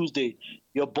gets to Tuesday,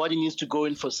 your body needs to go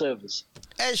in for service.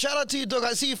 Hey, shout out to you, dog.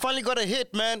 I see you finally got a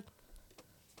hit, man.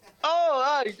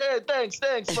 Oh, hey, thanks.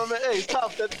 Hey,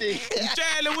 tough, that thing.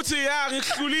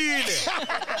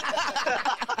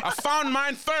 I found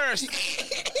mine first.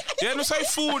 Yeah, no say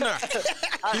funa.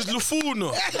 He's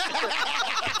Lufuno.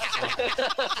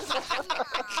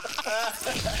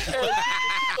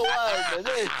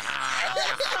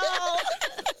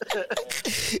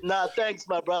 Nah, thanks,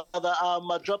 my brother.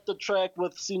 I dropped the track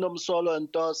with Sino Msolo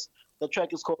and Dos. The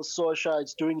track is called Sosha.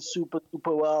 It's doing super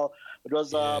well. It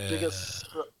was the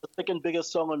second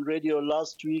biggest song on radio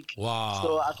last week. Wow.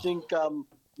 So I think,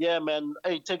 yeah, man,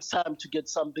 it takes time to get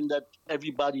something that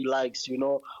everybody likes, you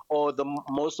know, or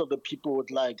most of the people would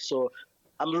like. So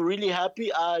I'm really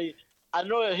happy. I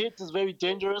know a hit is very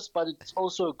dangerous, but it's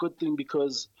also a good thing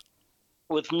because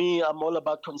with me, I'm all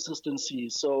about consistency.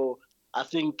 So I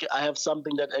think I have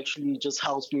something that actually just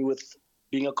helps me with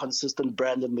being a consistent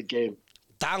brand in the game.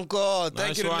 Thank God. Thank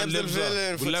Nice you to one, Lebs the Lebza.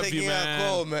 Villain We for love taking you, our man.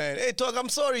 call, man. Hey, Dog, I'm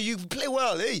sorry. You play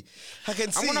well. Hey, I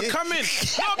can see I'm gonna it. come in.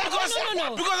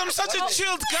 No, because I'm such a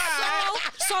chilled guy.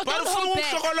 So don't hold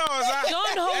back.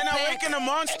 Don't hold and I back. wake in a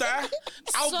monster.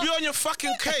 I'll be on your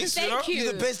fucking case, you know? Thank you.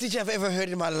 You're the best DJ I've ever heard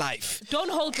in my life.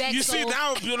 Don't hold back. You see,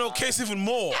 now I'll be on your case even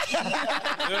more. You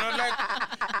know, like,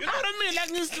 you know what I mean? Like,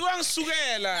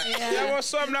 yeah,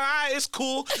 what's up? Now, it's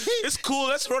cool. It's cool.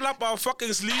 Let's roll up our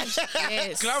fucking sleeves.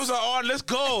 Yes. Gloves are on. Let's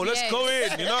go. Let's Yes. go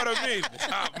in. You know what I mean?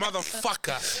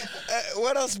 Motherfucker.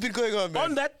 What else been going on, man?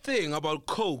 On that thing about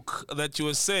coke that you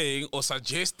were saying or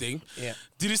suggesting, Yeah.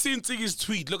 did you see Ntiki's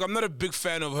tweet? Look, I'm not a big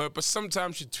fan of her, but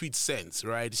sometimes she tweets sense,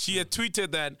 right? She had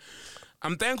tweeted that,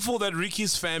 I'm thankful that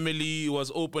Ricky's family was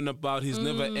open about his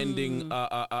never-ending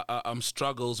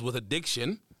struggles with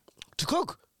addiction. To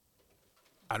cook.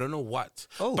 I don't know what.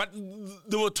 Oh. But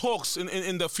there were talks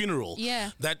in the funeral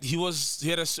that he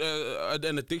had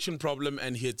an addiction problem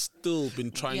and he had still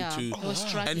been trying He was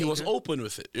struggling. and he was open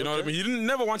with it. You know what I mean? He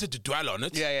never wanted to dwell on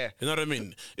it. Yeah. You know what I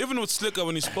mean? Even with Slicker,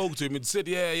 when he spoke to him, he said,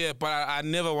 but I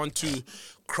never want to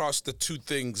cross the two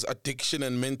things, addiction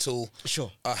and mental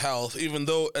health, even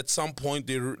though at some point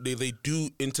they do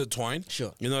intertwine.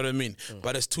 Sure. You know what I mean?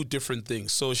 But it's two different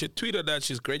things. So she tweeted that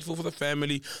she's grateful for the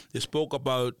family. They spoke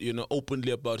about,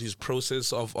 openly about his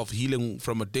process of healing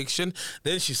from addiction.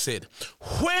 Then she said,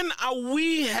 when are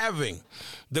we having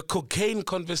the cocaine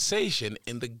conversation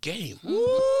in the game?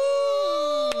 Ooh,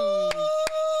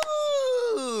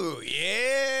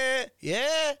 yeah.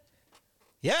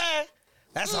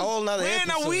 That's a whole nother When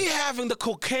episode. are we having the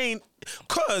cocaine?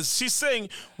 Because she's saying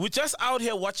we're just out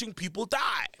here watching people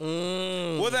die.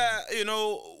 Whether,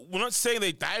 we're not saying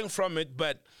they're dying from it,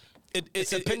 but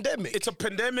it's a pandemic. It's a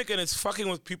pandemic and it's fucking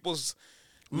with people's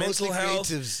Mostly mental health.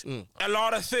 creatives. A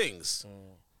lot of things.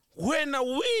 When are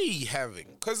we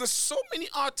having? Because there's so many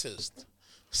artists.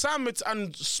 Some it's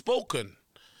unspoken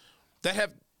that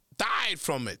have died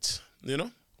from it,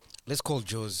 Let's call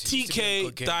Jaws.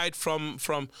 TK died from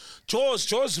Jaws.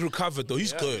 Jaws recovered though.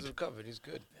 He's good. He's recovered. He's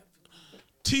good.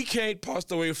 TK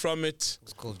passed away from it.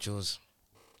 Let's call Jaws.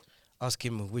 Ask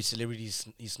him which celebrities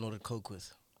he snorted coke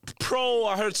with. Pro,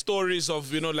 I heard stories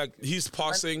of, like he's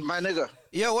passing. My nigga.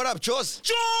 Yeah, what up, Jaws?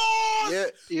 Jaws! Yeah,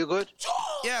 you good?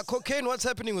 Yeah, cocaine. What's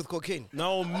happening with cocaine?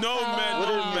 No,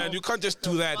 man. You can't just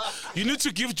do that. You need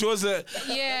to give Jaws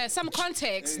some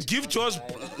context. give Jaws,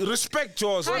 respect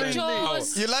Jaws. Hi, What do you mean?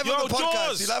 Jaws. You're live Yo, on the podcast.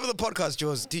 Jaws. You're live on the podcast,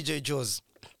 Jaws. DJ Jaws.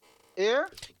 Yeah?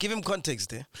 Give him context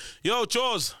there. Yo,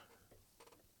 Jaws.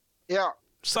 Yeah.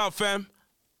 What's up, fam?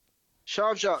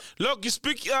 Shout. Look, you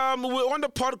speak, we're on the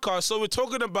podcast, so we're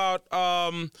talking about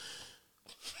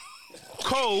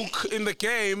coke in the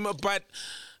game, but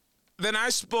then I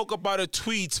spoke about a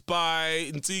tweet by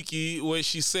Ntiki where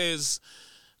she says,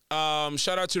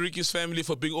 Shout out to Ricky's family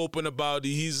for being open about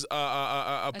his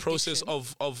process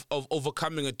of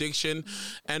overcoming addiction.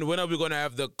 And when are we going to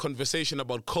have the conversation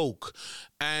about coke?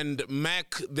 And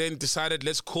Mac then decided,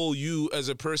 let's call you as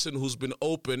a person who's been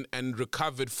open and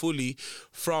recovered fully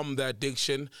from the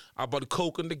addiction about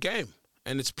coke in the game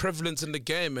and its prevalence in the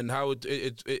game and how it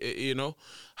you know,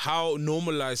 how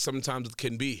normalized sometimes it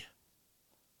can be.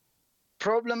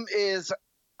 Problem is,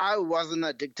 I wasn't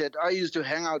addicted. I used to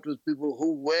hang out with people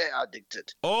who were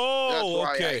addicted. Oh,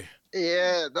 okay.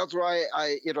 That's why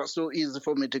it was so easy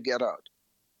for me to get out.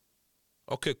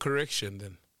 Okay, correction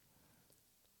then.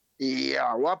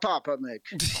 Yeah, what papa, Mac?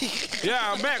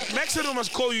 Yeah, Mac said we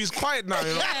must call you. He's quiet now,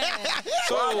 you know.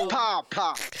 So,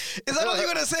 Papa. Is that all you're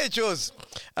gonna say, Jos?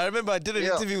 I remember I did an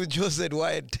interview with Jos at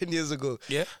Wyatt 10 years ago.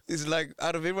 Yeah. It's like,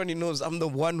 out of everyone he knows, I'm the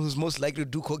one who's most likely to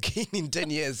do cocaine in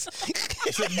 10 years.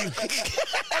 Oh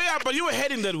yeah, but you were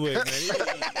heading that way, man.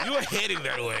 You were heading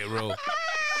that way, bro.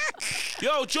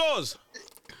 Yo, Jos.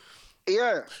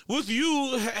 Yeah. With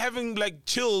you having like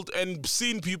chilled and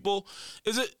seen people,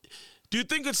 do you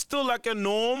think it's still like a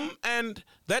norm and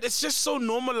that it's just so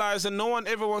normalized and no one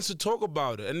ever wants to talk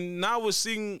about it? And now we're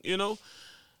seeing, you know,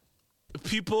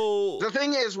 people. The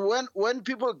thing is, when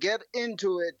people get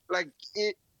into it, like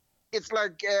it's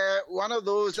like one of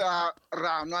those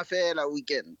Mafia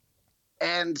weekend.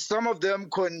 And some of them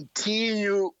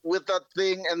continue with that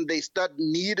thing and they start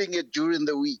needing it during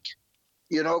the week,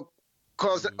 you know,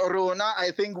 because Rona, I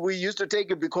think we used to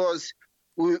take it because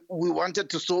we wanted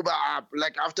to sober up.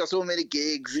 Like after so many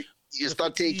gigs, you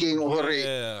start taking,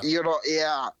 you know,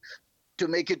 to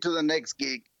make it to the next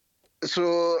gig.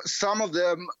 So some of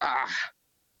them,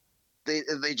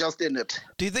 they just in it.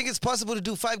 Do you think it's possible to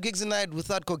do 5 gigs a night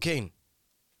without cocaine?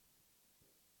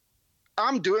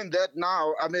 I'm doing that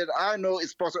now. I mean, I know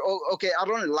it's possible. Oh, okay, I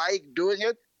don't like doing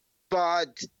it,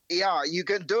 but yeah, you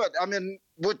can do it. I mean,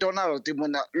 with Donald,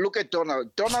 look at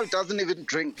Donald. Donald doesn't even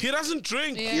drink. He doesn't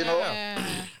drink. Yeah. You know?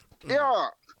 Yeah.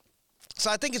 So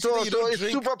I think it's So- either you so don't it's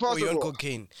drink super or you're on possible.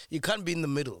 cocaine. You can't be in the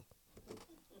middle.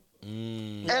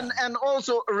 And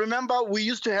also, remember, we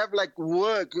used to have like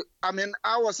work. I mean,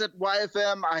 I was at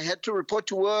YFM. I had to report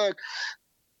to work.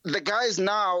 The guys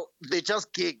now, they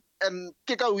just gig. And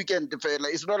kick a weekend, fella.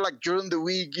 It's not like during the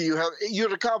week you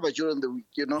recover during the week,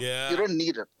 you know? Yeah. You don't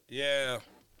need it. Yeah.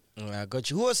 I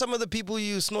got you. Who are some of the people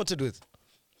you snorted with?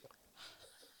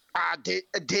 Daddy.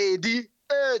 Daddy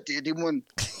Moon.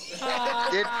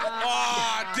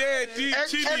 Ah, Daddy.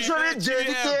 Actually, Daddy,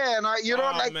 you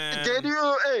know, like, man. Daddy,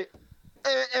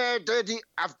 hey, Daddy,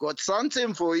 I've got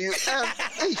something for you. Hey,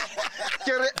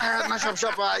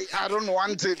 I don't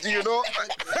want it, you know?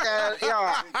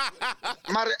 Yeah.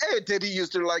 But, hey, Daddy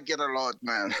used to like it a lot,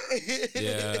 man.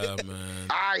 Yeah, man.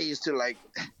 I used to like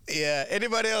it. Yeah.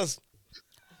 Anybody else?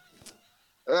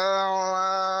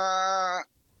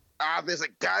 There's a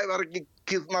guy working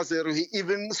Keith Maseru. He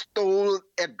even stole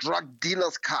a drug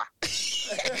dealer's car.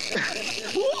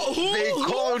 They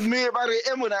called me about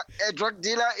a drug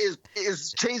dealer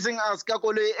is chasing us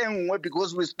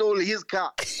because we stole his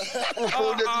car. Yo,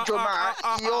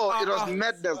 it was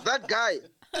madness. That guy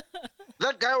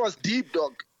was deep,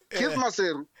 dog. Keith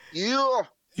Maseru. Yo.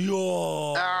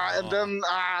 And then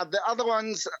the other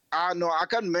ones, no, I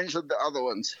can't mention the other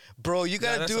ones. Bro, you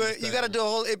gotta do it. You gotta do a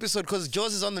whole episode because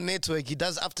Jaws is on the network. He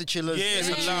does After Chillers. Yes,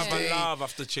 every I Tuesday, love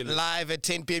After Chillers. live at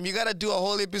 10 p.m. You gotta do a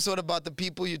whole episode about the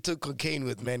people you took cocaine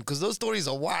with, man, because those stories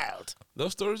are wild.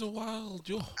 Those stories are wild,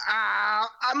 yo.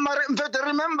 But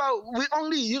remember, we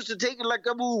only used to take like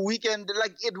a weekend.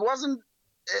 Like it wasn't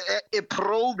a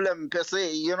problem per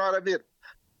se. You know what I mean?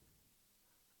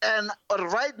 And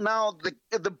right now,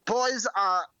 the boys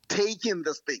are taking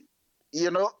this thing,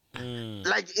 you know?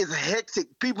 Like, it's hectic.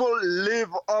 People live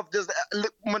off this.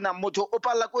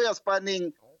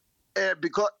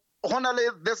 Because, honestly,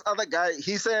 this other guy,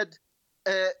 he said,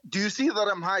 do you see that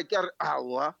I'm high?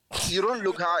 You don't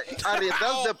look high.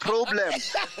 That's the problem,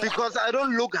 because I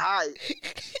don't look high.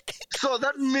 So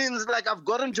that means, like, I've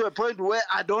gotten to a point where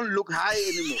I don't look high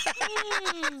anymore.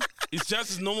 It's just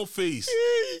his normal face.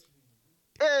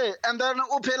 Hey, and then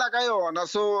upela kayona.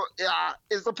 So yeah,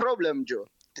 it's a problem, Joe.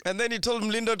 And then he told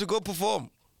Umlando to go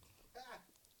perform.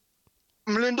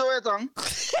 Umlando etang.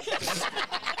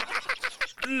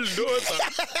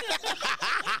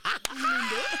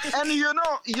 And you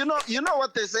know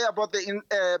what they say about the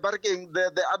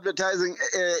the advertising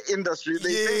industry.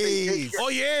 They say they take, Oh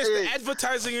yes, the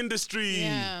advertising industry.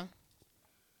 Yeah.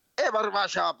 I've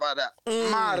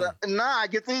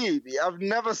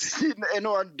never seen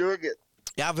anyone doing it.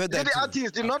 Yeah, I've heard that The too.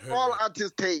 artists, not all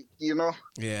artists take, you know.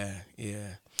 Yeah.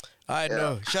 I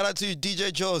know. Shout out to you,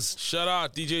 DJ Jaws. Shout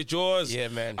out, DJ Jaws. Yeah,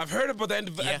 man. I've heard about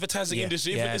the advertising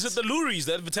industry. Yeah. Is it the Luries,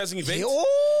 the advertising event? Yeah.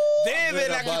 Oh, They're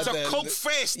like, about it's a that. Coke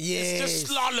fest. Yes. It's just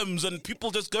slaloms and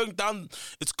people just going down.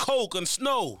 It's Coke and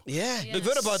snow. Yeah, you've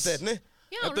heard about that, ne?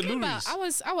 Yeah, At the remember,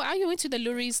 Luries. I went to the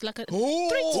Luries like three Ooh.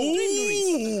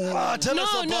 Luries. Ah, tell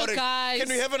us No, about it. guys. Can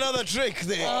we have another drink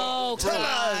there? Oh, Tell us.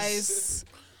 guys.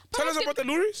 Tell us about the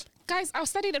Luries. Guys, I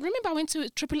studied. Remember, I went to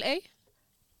AAA,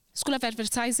 School of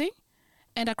Advertising,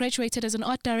 and I graduated as an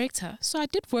art director. So I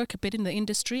did work a bit in the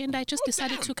industry, and I just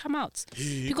decided to come out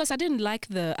because I didn't like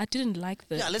the.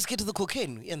 Yeah, let's get to the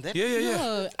cocaine and then.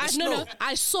 No,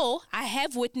 I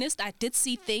have witnessed, I did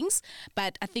see things,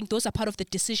 but I think those are part of the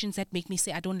decisions that make me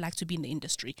say I don't like to be in the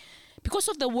industry. Because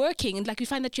of the working, and like you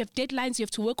find that you have deadlines, you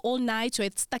have to work all night, so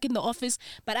it's stuck in the office,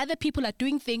 but other people are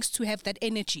doing things to have that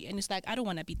energy, and it's like, I don't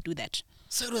want to do that.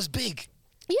 So it was big.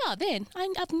 Yeah, then.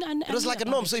 It was like a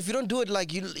norm. So if you don't do it,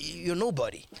 like you're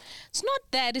nobody. It's not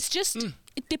that, it's just,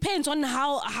 it depends on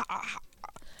how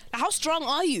strong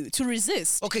are you to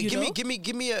resist. Okay, you know? give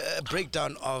me a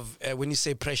breakdown of when you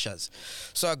say pressures.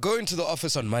 So I go into the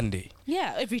office on Monday.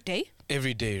 Yeah, every day.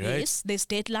 Every day, right? Yes, there's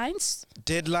deadlines.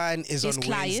 Deadline is There's on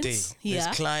clients, Wednesday. yeah.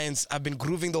 There's clients. I've been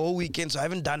grooving the whole weekend, so I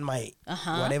haven't done my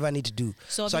whatever I need to do.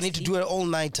 So I need to do an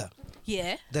all-nighter.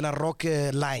 Yeah. Then I rock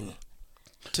a line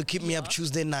to keep me up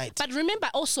Tuesday night. But remember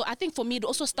also, I think for me, it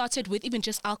also started with even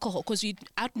just alcohol. Because you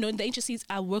know in the agencies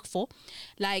I work for,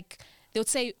 like, they would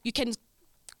say you can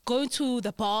go into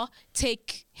the bar,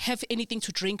 have anything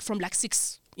to drink from like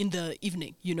 6 in the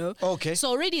evening, you know? Okay. So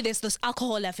already there's this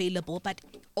alcohol available, but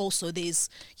also there's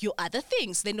your other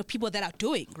things. There are people that are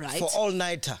doing, right? For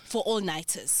all-nighter. For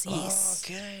all-nighters, yes.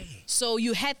 Okay. So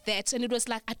you had that, and it was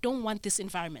like, I don't want this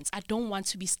environment. I don't want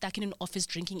to be stuck in an office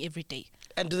drinking every day.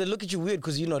 And do they look at you weird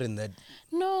because you're not in that?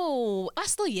 No, I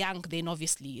was still young then,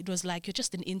 obviously. It was like, you're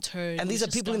just an intern. And these are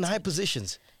people in high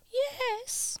positions.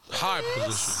 Yes. High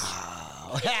position.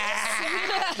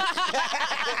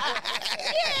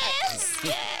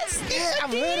 Yes.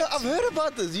 Yeah, I've heard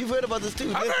about this. You've heard about this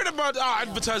too. I've heard about our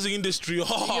advertising industry.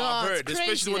 Oh, Yeah, I've heard, it's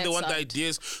crazy especially when they that want the side.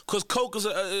 ideas. Because Coke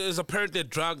is apparently a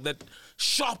drug that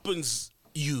sharpens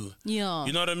you. Yeah.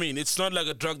 You know what I mean? It's not like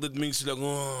a drug that makes you like,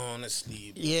 oh, I want to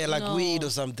sleep. Yeah, like No. weed or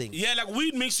something. Yeah, like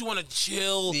weed makes you want to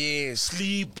chill, Yes.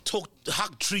 sleep,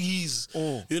 hug trees,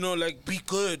 Oh. you know, like be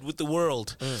good with the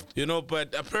world, you know.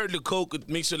 But apparently Coke, it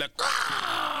makes you like,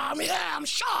 I'm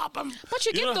sharp. But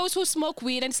you get know? those who smoke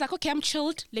weed and it's like, okay, I'm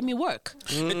chilled, let me work.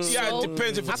 It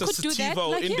depends if I it's a could do that, sativa or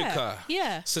like, yeah, indica.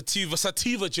 yeah.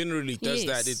 Sativa generally does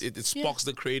Yes. that. It sparks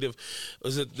the creative,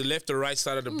 is it the left or right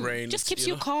side of the brain? Just keeps you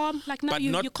you know? calm. Like now But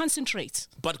you not- concentrate.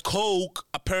 But Coke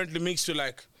apparently makes you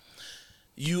like,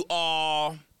 you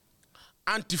are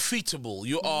undefeatable.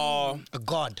 You are, A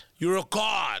god. you're a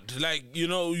god. Like, you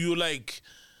know, you're like,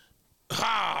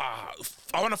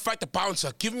 I want to fight the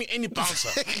bouncer. Give me any bouncer.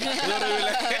 You know what I mean?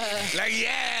 Like,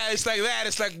 yeah, it's like that.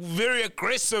 It's like very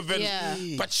aggressive and Yeah.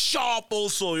 but sharp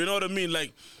also. You know what I mean?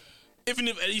 Like, even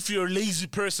if you're a lazy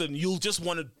person, you'll just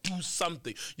want to do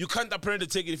something. You can't apparently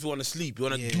take it if you want to sleep. You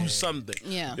want to do something.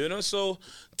 Yeah. You know, so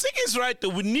Tick is right though.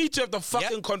 We need to have the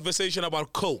fucking conversation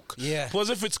about Coke. Yeah. Because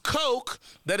if it's Coke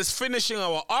that is finishing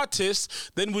our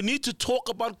artists, then we need to talk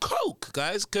about Coke,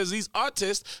 guys. Because these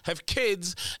artists have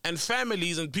kids and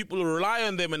families and people who rely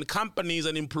on them and companies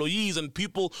and employees and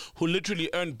people who literally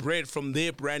earn bread from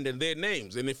their brand and their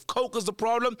names. And if Coke is the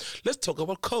problem, let's talk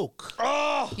about Coke.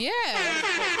 Yeah.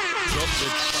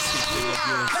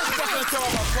 Let's talk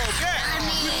about Coke. Yeah.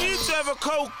 We need to have a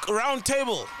Coke round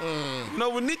table. No,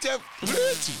 we need to have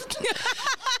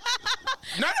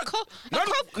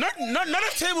not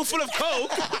a table full of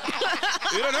Coke.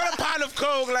 You know, not a pile of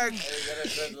Coke like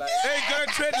hey, gonna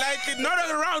tread like it. Not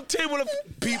a round table of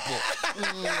people.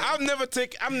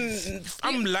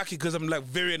 I'm lucky because I'm like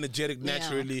very energetic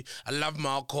naturally. I love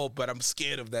my alcohol, but I'm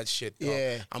scared of that shit. Dog.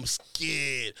 Yeah. I'm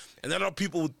scared. And a lot of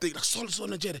people would think like Saul's so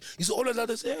energetic. He's all of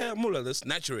this. Yeah, I'm all of this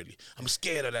naturally. I'm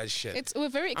scared of that shit. We're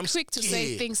very I'm quick to say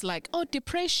scared. things like, oh,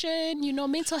 depression, you know,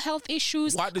 mental health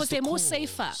issues, What is because the they're more cause?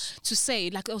 safer to say,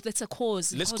 like, oh, that's a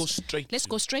cause. Let's go straight Let's to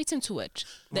go straight into it.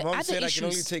 My The mom other said issues. I can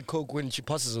only take Coke when she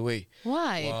passes away.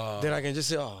 Why? Then I can just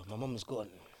say, oh, my mom is gone.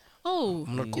 Oh,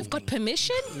 you've got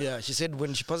permission? Yeah, she said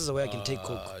when she passes away, I can take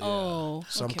Coke. Oh,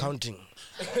 So I'm counting.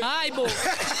 Hi, Bo.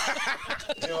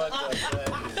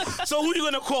 So who you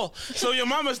gonna call? So your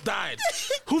mom has died.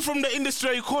 Who from the industry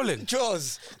are you calling?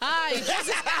 Jaws. Hi, Jaws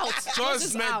is out.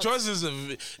 Jaws, man, out.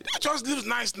 Jaws lives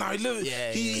nice now.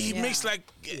 He Yeah. makes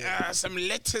like some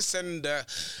lettuce and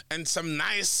some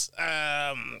nice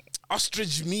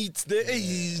ostrich meat.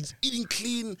 He's eating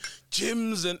clean,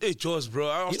 gyms and Jaws, bro.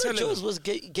 I was telling Jaws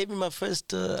him. gave me my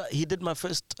first. He did my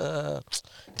first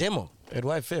demo at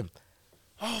YFM.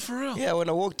 Oh, for real? Yeah, when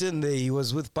I walked in there, he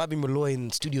was with Bobby Malloy in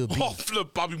Studio B. Oh,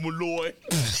 flip Bobby Malloy.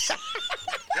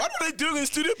 What were they doing in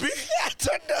Studio B? I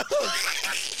don't know.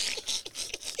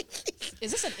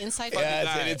 Is this an inside?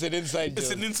 Yeah, it's an inside joke. It's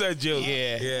an inside joke.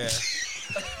 Yeah.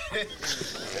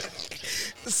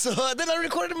 So then I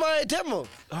recorded my demo.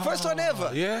 First one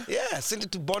ever. Yeah? Yeah, sent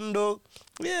it to Bondo.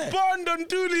 Yeah. Bondo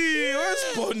Nduli.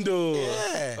 Where's Bondo?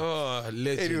 Yeah. Oh,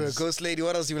 legends. Anyway, Ghost Lady,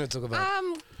 what else do you want to talk about?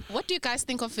 What do you guys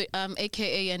think of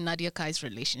AKA and Nadia Kai's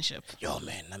relationship? Yo,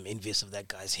 man, I'm envious of that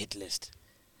guy's hit list.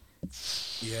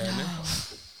 Yeah. No.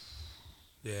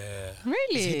 Yeah.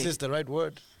 Really? Is hit list the right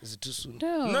word? Is it too soon?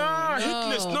 No. Nah, hit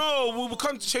list. No, we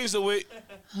can't change the way.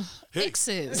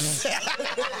 Exes.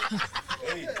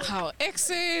 How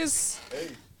exes?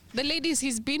 The ladies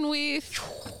he's been with.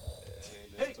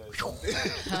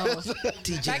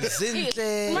 TJ Like,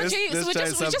 Zintle. Manje, let's we try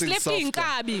just something left softer. in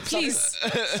Kabi, please.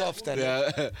 Soft and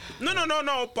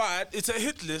No, but it's a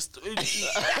hit list.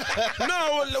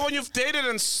 No, when you've dated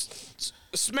and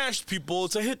smashed people,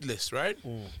 it's a hit list, right?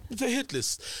 It's a hit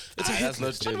list. It's a hit That's not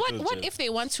list. But gentle, what Jen. if they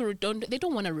want to they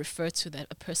don't want to refer to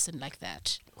a person like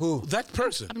that? Who? That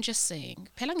person. I'm just saying.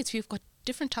 Pelangit, we've got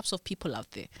different types of people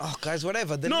out there. Oh, guys,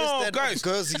 whatever. The No, list that guys.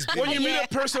 girls he's been When you meet Yeah. a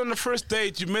person on the first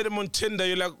date, you met him on Tinder,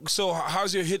 you're like, so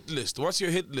how's your hit list? What's your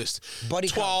hit list? Body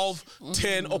 12,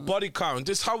 10, or body count.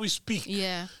 This is how we speak.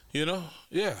 Yeah. You know?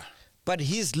 Yeah. But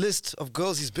his list of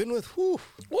girls he's been with, whoo.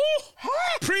 Woo!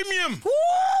 Premium!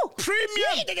 Woo!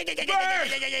 Premium!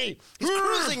 He's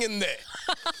cruising in there.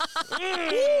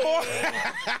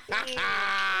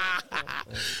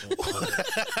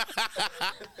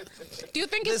 Do you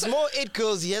think There's it's more it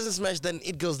girls he hasn't smashed than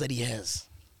it girls that he has.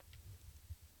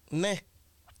 Nah.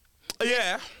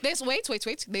 Yeah. there's wait.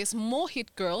 There's more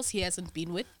hit girls he hasn't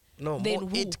been with. No, than more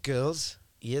who? it girls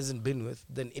he hasn't been with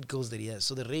than it girls that he has.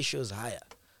 So the ratio is higher.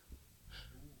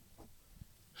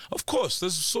 Of course,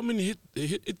 there's so many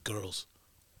hit girls.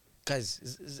 Guys,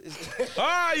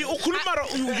 You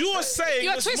were saying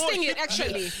You're there's more twisting it, hit-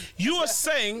 actually. You were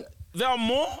saying there are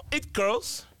more it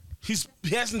girls he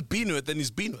hasn't been with than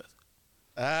he's been with.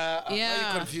 Why are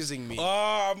Yeah. you confusing me? You're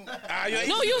No,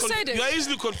 easily you said it. You're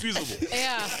easily confusable.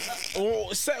 Yeah.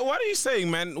 What are you saying,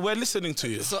 man? We're listening to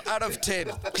you. So out of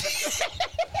 10,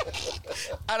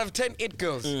 out of 10 it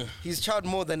girls, he's charged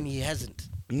more than he hasn't.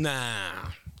 Nah.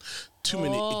 Too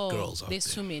many it girls out There's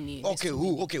there. too many. Okay,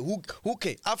 who?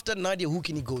 Okay, after Nadia, who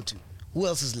can he go to? Who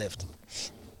else is left?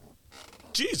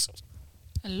 Jesus.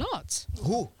 A lot.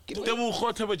 Who? Tebu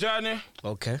Khotabajane,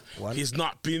 Okay, one. he's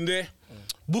not been there.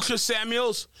 Booker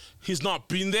Samuels, he's not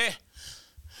been there.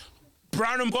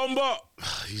 Brown and Bomber,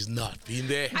 he's not been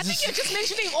there. I think you're just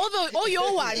mentioning all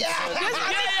your ones. Yeah.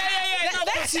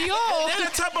 That's your. They're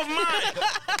the top of mine.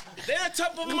 They're the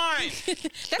top of mine.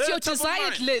 That's your the top of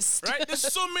desired mine. list. Right? There's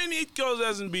so many it girls that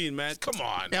hasn't been, man. Come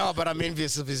on. Yeah, but I'm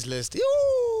envious of his list.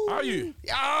 Are you?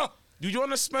 Yeah. Do you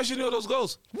want to smash any of those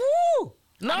girls? Woo!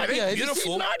 they're Nadia, have you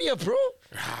beautiful. seen Nadia, bro?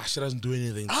 She doesn't do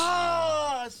anything.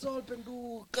 Sol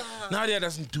Penduka. Nadia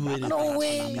doesn't do anything. No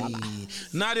way. To me.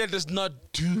 Nadia does not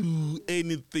do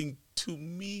anything to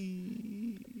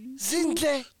me.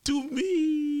 Zintle. To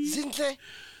me. Zintle.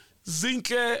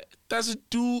 Zinke doesn't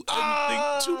do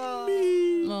anything to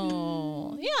me.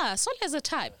 Oh, yeah. Sol has a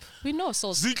type. We know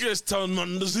Sol. Zinke is telling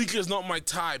man, Zinke is not my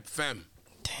type, fam.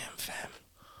 Damn, fam.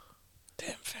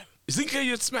 Zinke,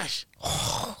 you'd smash.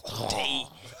 Day.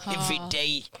 Every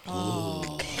day.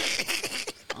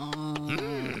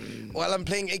 While I'm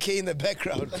playing AK in the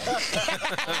background.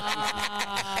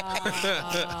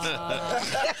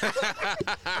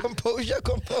 Composure.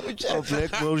 Oh,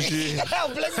 Black Motion.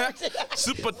 Black motion.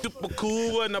 Super duper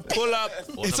cool and a pull up.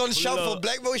 It's on shuffle.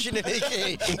 Black motion and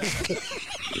AK.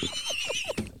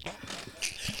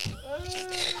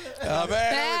 Oh,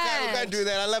 man, we can't do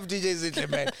that. I love DJ Zintle,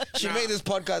 man. She made this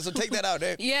podcast, so take that out,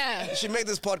 eh? Yeah. She made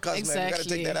this podcast, man. We gotta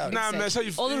take that out. Nah, man, so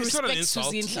All the it's not an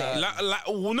respect to insult.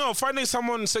 Zintle. No, finding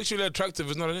someone sexually attractive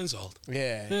is not an insult.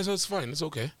 Yeah. Yeah, so it's fine. It's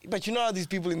okay. But you know how these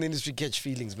people in the industry catch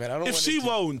feelings, man. I don't If want she it to-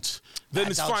 won't, then I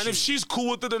it's doubt fine. she If she's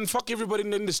cool with it, then fuck everybody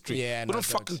in the industry. Yeah, we no, don't I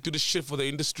doubt. fucking do this shit for the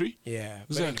industry. Yeah.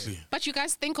 but Exactly. But you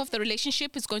guys think of the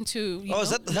relationship is going to. Oh,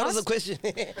 is that was the question?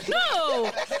 No.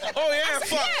 Oh yeah,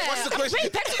 fuck. Yeah. What's the question?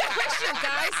 Wait, back to the question,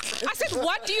 guys. I said,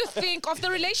 what do you think of the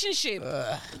relationship?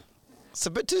 It's a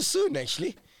bit too soon,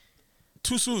 actually.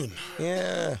 Too soon.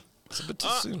 Yeah. It's a bit too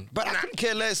soon. But I couldn't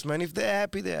care less, man. If they're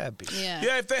happy, they're happy. Yeah.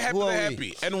 Yeah, if they're happy, Who are they're we?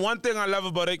 happy. And one thing I love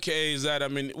about AKA is that, I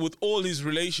mean, with all these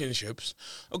relationships,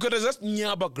 okay, there's that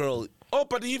Nyaba girl. Oh,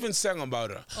 but he even sang about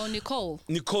her. Oh, Nicole.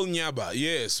 Nicole Nyaba,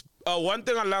 yes. One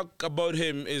thing I like about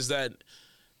him is that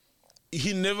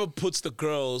he never puts the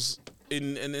girls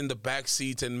in the back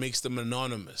seat and makes them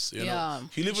anonymous. You know,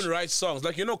 he even writes songs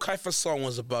like Kaifa's song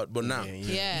was about, but now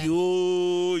Yeah.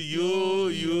 you.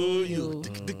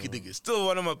 Still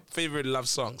one of my favorite love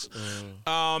songs.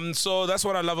 So that's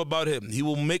what I love about him. He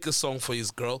will make a song for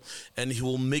his girl and he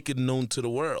will make it known to the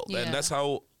world, Yeah. and that's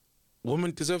how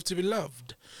women deserve to be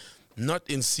loved, not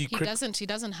in secret. He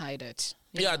doesn't hide it.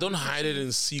 Yeah, don't hide it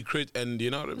in secret, and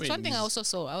you know what I mean. That's one thing I also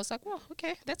saw. I was like, well,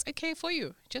 okay, that's okay for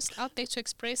you. Just out there to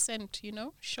express and,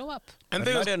 show up. And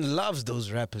But Marian loves those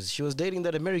rappers. She was dating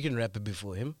that American rapper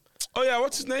before him. oh yeah,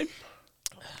 what's his name?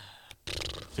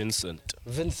 Vincent.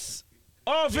 Vince.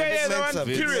 Oh, yeah, the Mensa, one.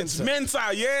 Periods. Mensa. Mensa,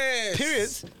 yes.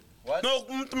 Periods? No,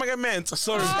 Mensa.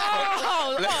 Sorry.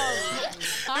 Oh,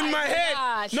 In my head.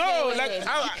 gosh, No, yeah.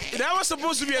 like that was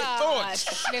supposed to be a thought.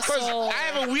 Gosh, Because so- I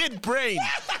have a weird brain.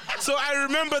 So I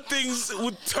remember things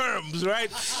with terms,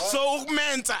 right? So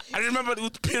Mensa, I remember it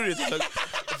with periods. Like,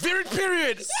 Vic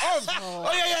period.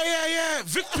 Oh, yeah.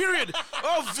 Vic period.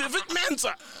 Oh, Vic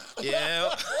Mensa.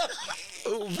 Yeah.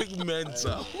 Oh, Vic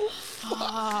Mensa.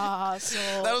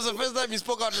 That was the first time you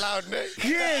spoke out loud, man.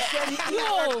 Yes.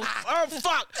 No. Oh,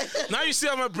 fuck. Now you see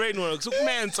how my brain works. Vic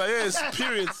Mensa, yes.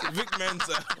 Periods. Vic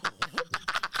Mensa.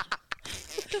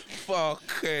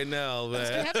 Fucking hell, We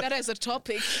man. have that as a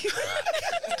topic.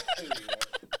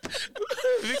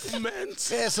 Vic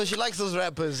Mensa. Yeah, so she likes those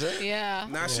rappers, eh? Yeah.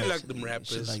 Nah, she like them She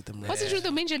rappers. like them Was rappers. it with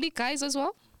the Major League guys as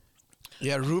well?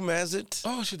 Yeah, rumor has it.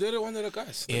 Oh, she dated one of the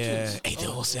guys. the Yeah. twins. Hey, they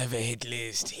also have a hit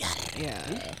list. Yeah.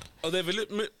 Yeah. Oh, they have a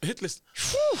hit list.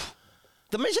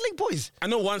 The Major League Boys. I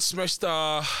know one smashed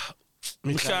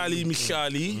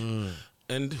Michali.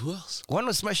 And who else? One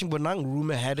was smashing Bonang.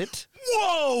 Rumor had it.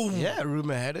 Whoa! Yeah,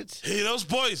 rumor had it. Hey, those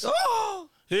boys. Oh!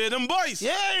 Hey, them boys.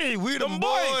 Yay, we Them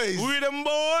boys. We them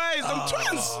boys. Them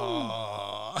twins.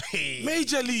 Hey.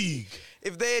 Major League.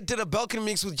 If they did a balcony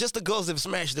mix with just the girls they've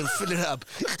smashed, they'll fill it up.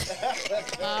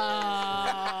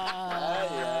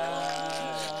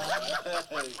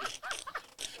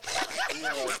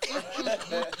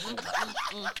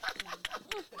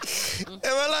 Am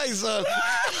I lying, son?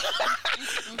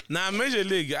 Nah, Major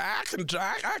League. I can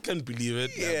try. I can believe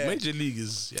it. Yeah. Major League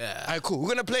is All right, cool. We're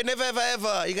gonna play Never Ever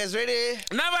Ever. You guys ready?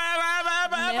 Never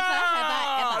ever.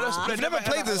 Let's play I've never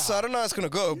played this, so I don't know how it's gonna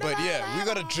go. But yeah, we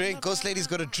got a drink. Ghost Lady's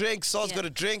got a drink. Salt's got a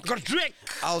drink. Got a drink.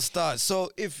 I'll start.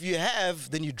 So if you have,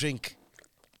 then you drink.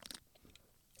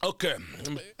 Okay. Are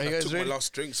you I guys took ready? my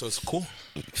last drink, so it's cool.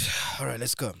 All right,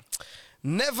 let's go.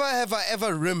 Never have I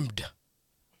ever rimmed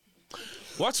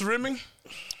What's rimming?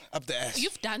 up the ass.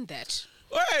 You've done that.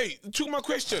 Hey, you took my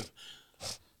question.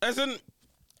 As in,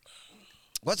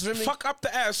 What's rimming? fuck up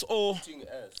the ass or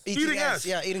eating ass.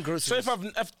 Yeah, eating groceries. So if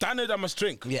I've done it, I must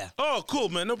drink. Yeah. Oh, cool,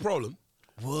 man. No problem.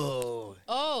 Whoa.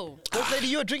 Oh. Ghost Lady,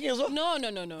 you were drinking as well? No.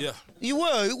 Yeah. You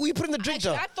were. We put in the drink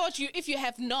Actually, down. I thought if you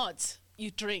have not, you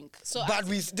drink. So But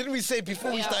didn't we say it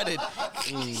before we Yeah. started?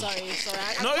 sorry.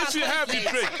 No, if you have, you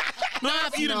drink. No,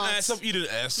 I've eaten not. ass. I've eaten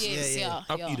ass. Yes, yeah.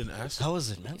 I've eaten ass. How was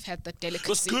it, man? You've had the It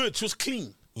was delicacy. good. She was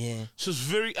clean. Yeah. She was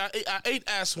very. I ate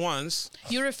ass once.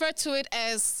 You refer to it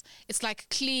as it's like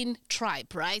clean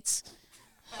tripe, right?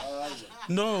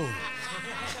 No.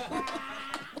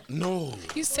 No.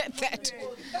 You said that.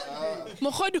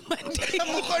 Mogodu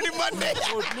Monday.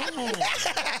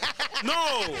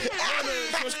 No.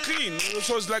 It was clean. It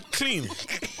was like clean.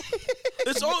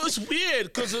 It's weird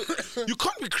because you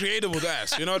can't be creative with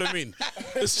ass. You know what I mean?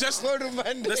 It's just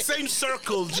the same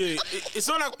circle, Jay. It's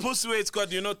not like pussy where it's got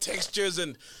textures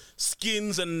and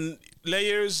skins and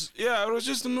layers. Yeah, it was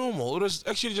just normal. It was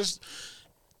actually just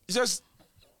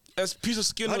a piece of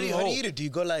skin. How on do the you whole. eat it? Do you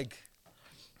go like...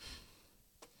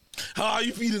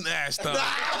 You've eaten ass, dog.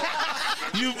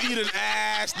 You've eaten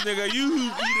ass, nigga. You've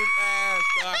eaten ass,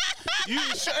 dog.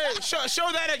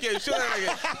 Show that again. Show that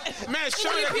again. Man, show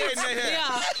that again.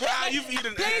 Yeah. You've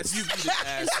eaten ass. You've eaten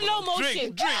ass. In slow motion.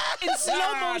 Drink. In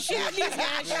slow motion, please,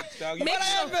 Nash. Dog. Make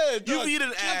sure. You've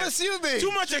eaten ass. assuming.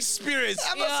 Too much experience.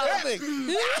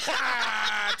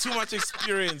 Too much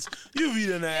experience. You've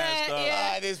eaten ass, dog.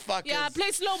 Yeah. This fuckers. Yeah,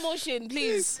 play slow motion,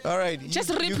 please. All right. Just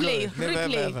you replay, go. Never,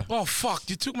 replay. Ever, ever. Oh, fuck.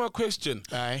 You took my question.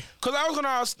 Aye. Because I was going to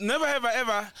ask, never have I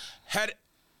ever had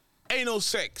anal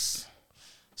sex.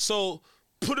 So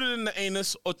put it in the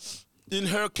anus, or in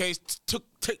her case, took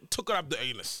it up the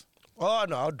anus. Oh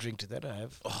no, I'll drink to that. I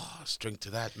have. Oh, let's drink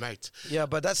to that, mate. Yeah,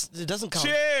 but it doesn't count.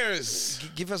 Cheers.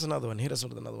 Give us another one. Hit us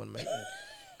with another one, mate.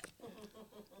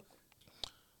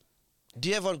 Do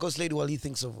you have one, Ghost Lady, while he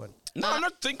thinks of one? No, I'm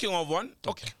not thinking of one.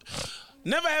 Okay.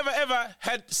 Never, ever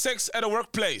had sex at a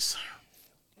workplace.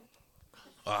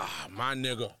 Ah, my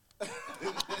nigga.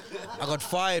 I got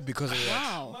fired because of that.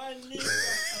 Wow. Yeah,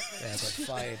 I got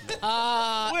fired.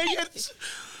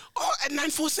 At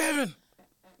 947.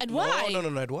 And why?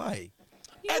 No. At why?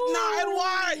 At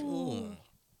why?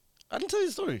 I didn't tell you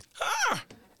the story. Ah.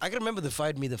 I can remember they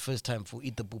fired me the first time for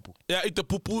eat the poo-poo. Yeah, eat the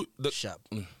poo-poo. Sharp.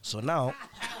 So now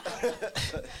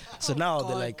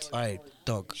they're like, all right,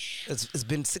 dog, it's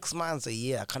been 6 months, a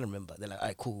year, I can't remember. They're like, all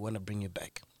right, cool, we want to bring you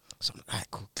back. So I'm like, all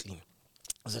right, cool, clean.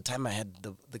 It was the time I had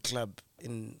the club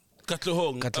in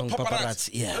Katlehong. Paparazzi.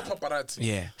 Yeah. Paparazzi.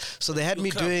 Yeah. So they had me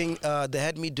doing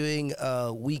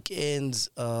weekends,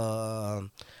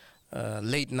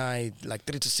 late night, like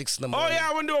 3 to 6 in the morning. Oh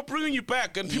yeah, when they were bringing you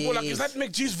back and people were like, is that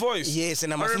McG's voice? Yes,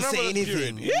 and I mustn't say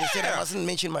anything. Yeah. They said I mustn't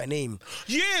mention my name.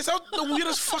 Yes, that was the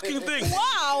weirdest fucking thing.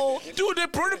 Wow. Dude, they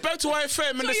brought it back to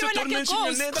IFM and they said don't mention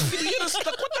your name. That's the weirdest,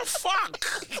 like, what the fuck?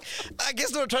 I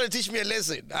guess they were trying to teach me a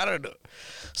lesson. I don't know.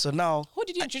 So now... Who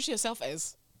did you introduce yourself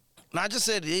as? I just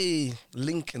said, hey,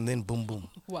 link, and then boom, boom.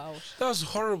 Wow. That was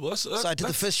horrible. So I did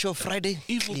the first show Friday.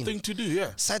 Evil clean. thing to do,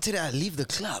 yeah. Saturday, I leave the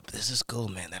club. There's this girl,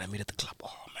 man, that I met at the club.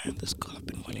 Oh, man, this girl, I've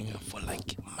been wanting her for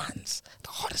like months. The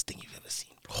hardest thing you've ever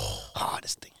seen, bro.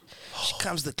 Hardest thing. She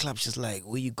comes to the club. She's like,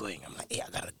 where you going? I'm like, hey, I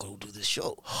got to go do the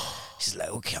show. She's like,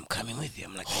 okay, I'm coming with you.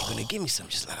 I'm like, are you going to give me some?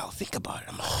 She's like, I'll think about it.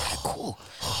 I'm like, yeah, cool.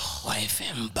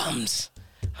 YFM bums.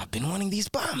 I've been wanting these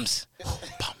bums.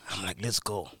 I'm like, let's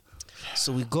go.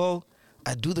 So we go.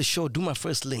 I do the show, do my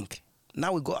first link.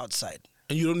 Now we go outside.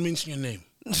 And you don't mention your name.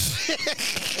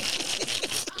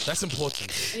 That's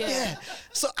important. Yeah.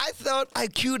 So I thought I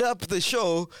queued up the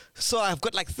show, so I've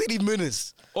got like 30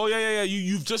 minutes. Oh, yeah.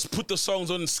 You've just put the songs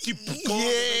on and skip.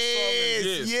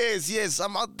 Yes.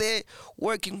 I'm out there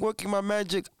working my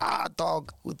magic.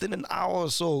 Dog. Within an hour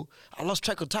or so, I lost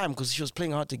track of time because she was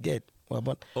playing hard to get.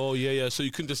 Oh, yeah. So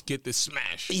you couldn't just get this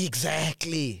smash.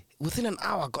 Exactly. Within an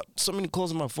hour, I got so many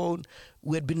calls on my phone.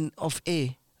 We had been off air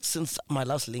since my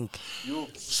last link.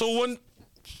 So when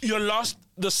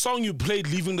the song you played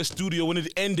leaving the studio, when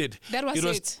it ended, that was it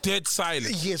was dead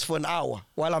silent. Yes, for an hour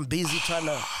while I'm busy trying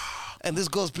to... And this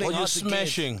girl's playing hard to get.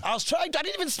 Smashing. I was trying. I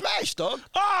didn't even smash, dog.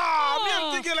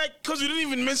 I'm thinking like, because you didn't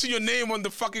even mention your name on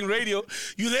the fucking radio.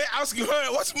 You there asking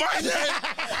her, what's my name?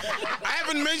 I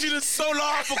haven't mentioned it so long.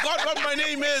 I forgot what my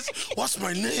name is. What's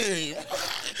my name?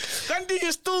 Gandhi,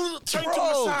 you're still trying to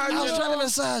massage. I was trying to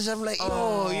massage. I'm like,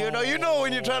 you know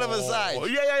when you're trying to massage.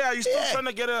 Yeah. You're still trying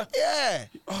to get a... Yeah.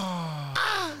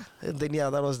 And then,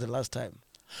 that was the last time.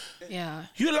 Yeah.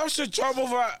 You lost your job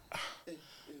over...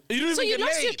 You didn't so even you get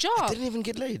lost laid. your job? I didn't even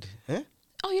get laid. Huh?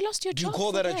 Oh, you lost your Do job? you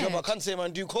call that a job? I can't say,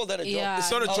 man. Do you call that a job? Yeah.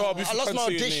 It's not a job if I you lost can't my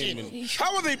say your audition. name.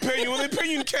 How are they paying you? Were they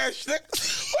paying you in cash? Like,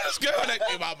 what is going on? Like,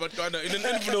 hey, Mama, in an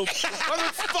envelope. What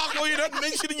the fuck are you not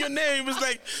mentioning your name? It's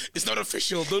like, it's not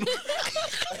official. Don't.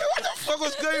 What the fuck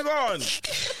was going on?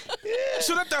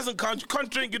 So that doesn't count. You can't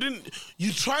drink.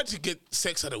 You tried to get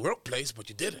sex at a workplace, but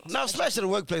you didn't. No, I smashed at the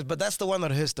workplace, but that's the one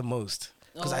that hurts the most.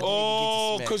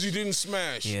 Because you didn't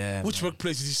smash. Yeah. Which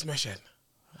workplace did you smash at?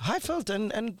 Highfeld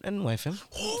and YFM.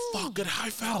 Oh, fuck, at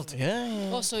Highfeld. Yeah.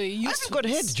 Oh, so you I got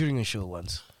head during a show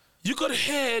once. You got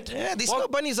head? Yeah, these snow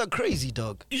bunnies are crazy,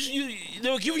 dog.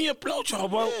 They were giving you a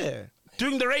blowjob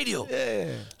during the radio.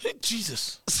 Yeah. Hey,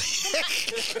 Jesus.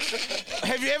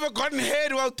 Have you ever gotten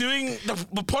head while doing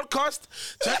the podcast?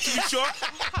 Just to be sure?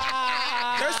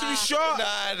 Just to be sure?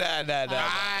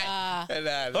 Nah.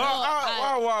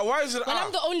 Why is it? Well,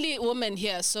 I'm the only woman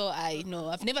here, so I know.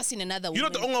 I've never seen another woman. You're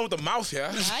not the only one with the mouth here.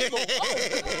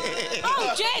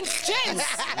 Gents.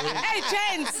 Hey,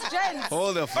 gents.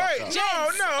 Hold the fuck up.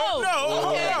 No.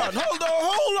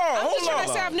 Hold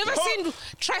on. I've never seen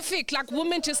traffic, like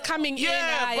women just coming in.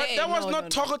 Yeah, but that was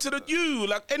not targeted at you.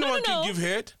 Like anyone can give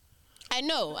head. I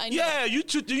know. Yeah, you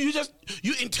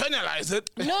internalize it.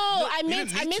 No, I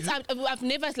meant I've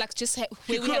never like just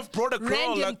you could have brought a girl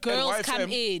random like girls YFM. come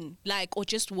in, like, or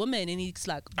just women, and it's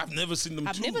like I've never seen them.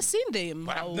 I've never seen them.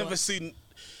 But I've never seen.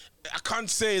 I can't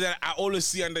say that I always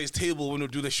see under his table when we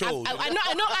do the show. I know.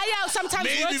 I sometimes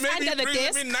works under the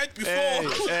desk. Maybe night before.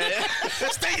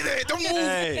 Stay there. Don't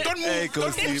move. Don't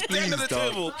move. Stay under the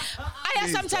table. I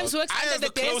sometimes works under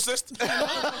the desk. Closest.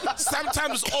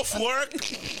 Sometimes off work.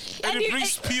 And he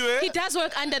brings pure. He does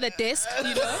work under the desk,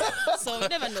 So you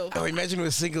never know. Oh, imagine we're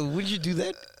single. Would you do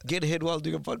that? Get head while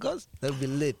doing a podcast? That would be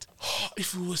lit.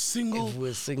 If we were single,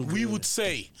 yeah. we would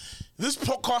say, this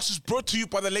podcast is brought to you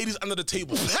by the ladies under the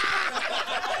table.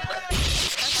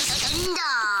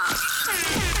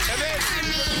 And then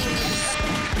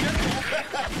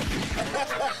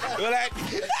you're like,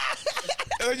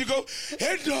 and then you go,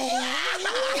 hello.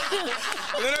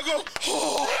 And then I go,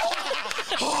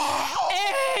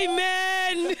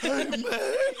 Amen.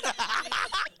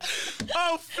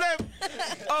 oh, flip.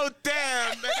 Oh,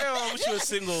 damn. Man, I wish you were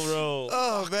single, bro.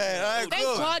 Oh, man. All right, Thank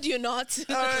cool. God you're not.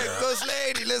 All right, Ghost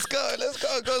Lady. Let's go.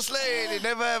 Ghost Lady.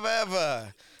 Never, ever,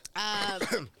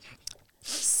 ever.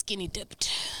 Skinny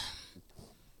dipped.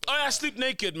 Oh, yeah, I sleep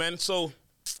naked, man. So,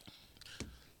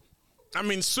 I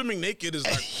mean, swimming naked is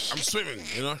like I'm swimming,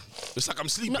 you know? It's like I'm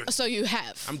sleeping. No, so you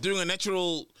have. I'm doing a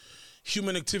natural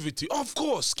human activity. Oh, of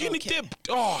course. Skinny dipped.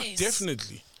 Oh, Yes.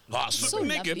 definitely. Oh, So swimming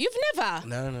naked. lovely. You've never?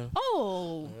 No.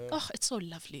 Oh, it's so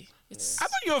lovely. It's I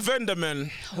thought you're a vendor,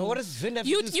 man. What does Vin have to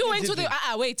you do with you went to skinny the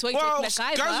dipping? wait Well, like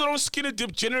guys that don't skinny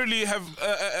dip generally have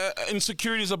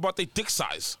insecurities about their dick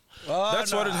size.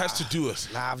 That's what it has to do with.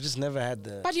 Nah, I've just never had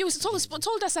the... But you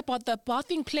told us about the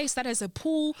bathing place that has a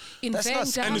pool in That's not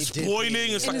Venda. And it's Dipping. boiling.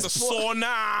 It's And like the it's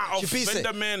sauna of Chipisa.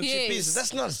 vendor man. Yeah. Jeez,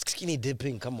 that's not skinny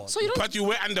dipping. Come on. So you don't, But you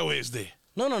wear underwears there.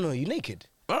 No. You're naked.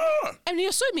 Ah. and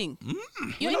you're swimming. You're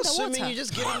We're in not the swimming. water. You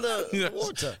just get in the Yes.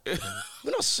 water.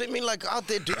 We're not swimming like out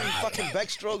there doing fucking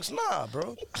backstrokes. Nah,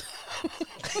 bro.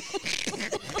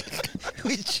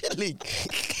 We're chilling.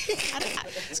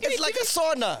 It's like a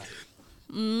sauna.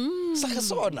 It's like a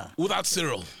sauna. Without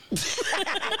Cyril.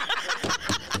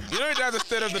 You know that's the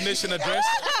State of the Nation address?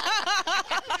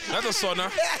 That's a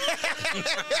sauna.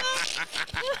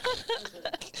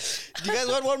 Do you guys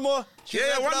want one more? Should we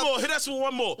Yeah, wrap it one up? more. Hit us with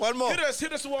one more. One more. Hit us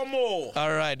with one more.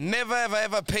 All right. Never, ever,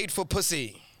 ever paid for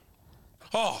pussy.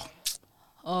 Oh.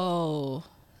 Oh.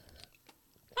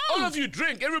 All of you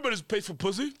drink. Everybody's paid for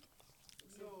pussy.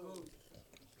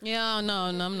 Yeah, no,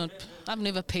 I'm not. I've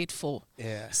never paid for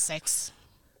sex.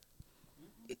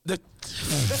 The-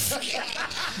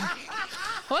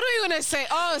 What are you gonna say?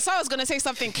 Oh, so I was gonna say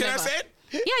something Can I clever. say it?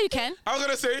 Yeah, you can. I was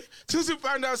gonna say, since you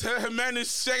found out her man is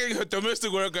shagging her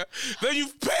domestic worker, then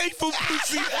you've paid for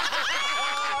pussy.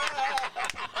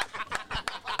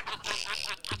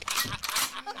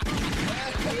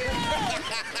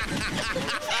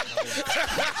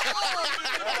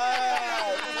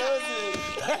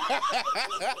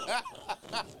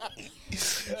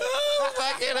 Oh,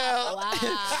 fucking hell.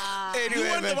 Wow. You Anyway,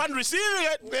 weren't the man. one receiving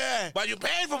it, Yeah. but you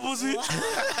paid for pussy.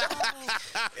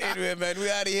 Anyway, man, we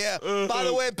out of here. By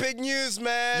the way, big news,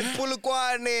 man.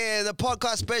 Pulukwane, the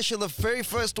podcast special, the very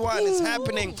first one is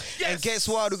happening. Yes. And guess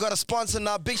what? We got a sponsor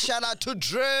now. Big shout out to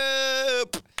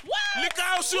Drip.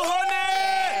 Likao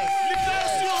Suhone!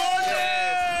 Likao Suhone!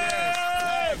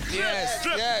 Yes,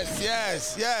 Drip.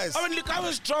 yes. I mean, Likao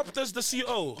was dropped as the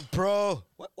CEO. Bro,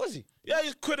 what was he? Yeah,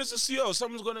 he's quit as the CEO.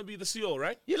 Someone's gonna be the CEO,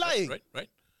 right? You lying? Right.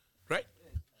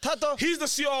 Tato? He's the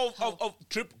CEO of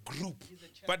Drip Group,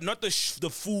 but not the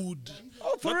food.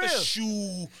 Oh, for not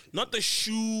real? Not the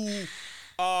shoe.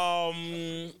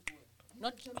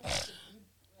 Not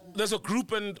There's a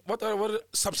group and what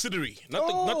subsidiary, not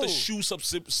Oh. the shoe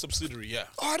subsidiary. Yeah.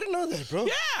 Oh, I didn't know that, bro.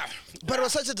 Yeah. But it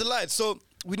was such a delight. So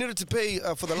we needed to pay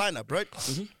for the lineup, right?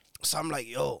 So I'm like,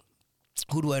 yo,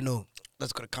 who do I know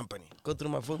that's got a company? Go through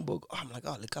my phone book. Oh, I'm like,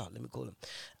 look out. Let me call him.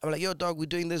 I'm like, yo, dog, we're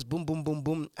doing this. Boom, boom, boom,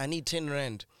 boom. I need 10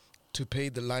 rand to pay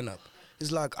the lineup.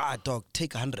 He's like, dog,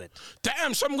 take 100.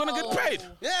 Damn, so I'm gonna get paid.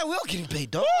 Yeah, we're all getting paid,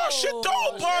 dog. Oh shit,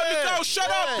 dope, boy. Likao, shut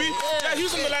up, B. Yeah,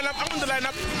 he's on the lineup. I'm on the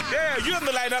lineup. Yeah, you're on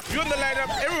the lineup. You're on the lineup.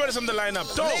 Everybody's on the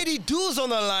lineup. Dope. Lady Do's on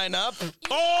the lineup.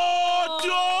 Oh,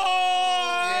 dope.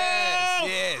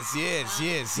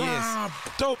 Yes. Nah,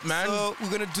 dope, man. So we're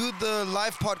going to do the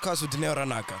live podcast with Dineo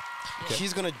Ranaka.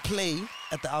 She's going to play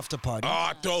at the after party.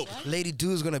 Ah, dope. Lady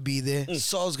Do's going to be there.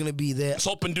 Saul's going to be there.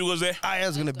 Soap and Dugas there.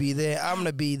 Aya's going to be there. I'm going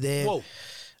to be there. Whoa.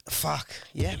 Fuck.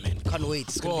 Yeah, man. Can't wait.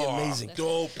 It's going to be amazing.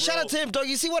 Dope. Shout out to him, dog.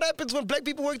 You see what happens when black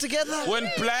people work together? When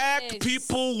black Yes.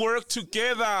 people work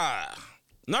together,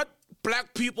 not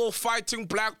black people fighting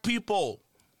black people.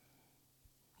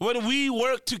 When we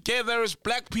work together as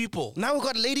black people. Now we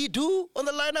got Lady Do on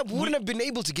the lineup. We wouldn't have been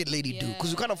able to get Lady Do because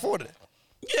we can't afford it.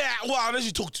 Yeah, well, unless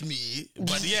you talk to me.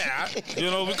 But yeah,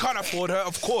 we can't afford her,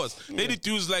 of course. Lady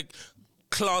Do's like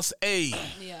Class A.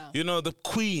 Yeah. You know, the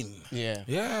Queen. Yeah.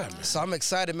 Yeah, man. So I'm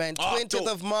excited, man. 20th dope.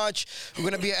 of March, we're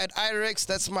going to be at IREX.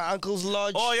 That's my uncle's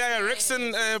lodge. Oh, yeah,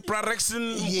 Rexon,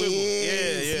 Rexon.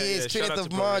 Yes, Shout 20th out of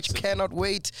to March. Rexon. Cannot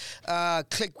wait.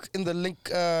 Click in the link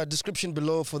description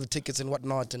below for the tickets and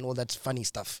whatnot and all that funny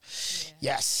stuff.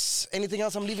 Yes. Anything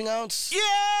else I'm leaving out? Yeah,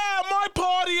 my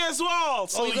party as well.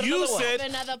 So you got you another one? said...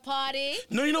 Another party.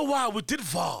 No, you know why? We did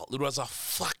Val. It was a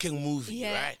fucking movie,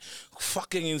 Yeah. right?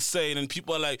 Fucking insane. And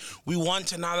people are like, we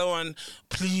want another one.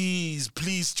 Please,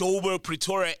 Joburg,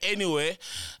 Pretoria, anyway.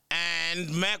 And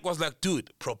Mac was like,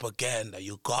 dude, propaganda.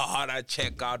 You gotta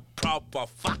check out proper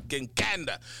fucking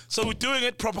Ganda. So we're doing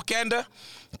it, propaganda,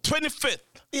 25th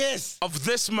Yes. of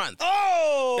this month.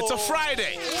 Oh! It's a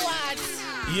Friday. What?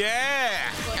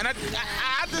 Yeah. And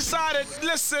I decided,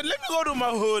 listen, let me go to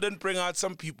my hood and bring out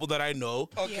some people that I know.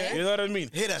 Okay. You know what I mean?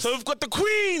 Hit us. So we've got the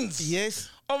Queens Yes.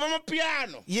 of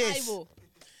Amapiano. Yes. Aibo.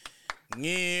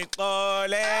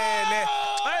 Ngixolele.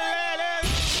 Olele.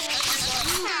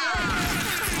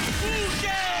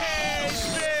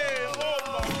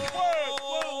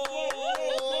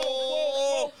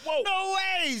 Whoa. No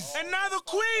ways. Another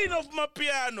queen of my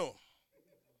piano.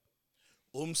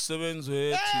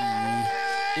 Umsebenzi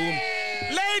wethu.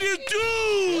 Lady Do.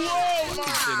 Oh my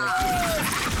God.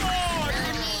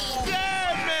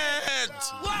 Damn it.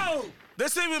 Whoa. They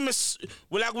say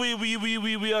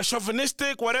we are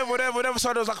chauvinistic, whatever. So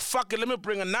I was like, fuck it, let me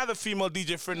bring another female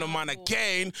DJ friend of mine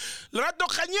again. Lorato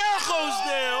Kanyejo's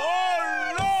there.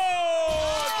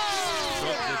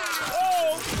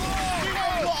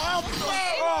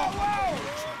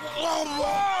 Oh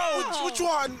Lord. Which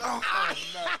one?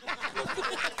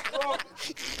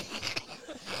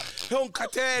 Don't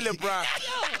katele, bruh.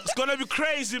 It's gonna be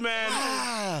crazy, man.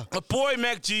 My boy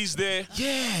Mac G's there.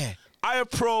 Yeah. Aya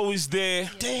Pro is there.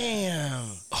 Damn.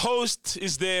 Host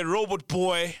is there. Robot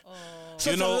Boy.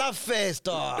 So it's a love fest,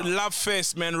 dog. Love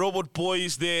fest, man. Robot Boy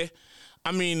is there.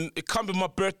 I mean, it can't be my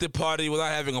birthday party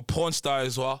without having a porn star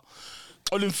as well.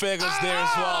 Olin Fega's there as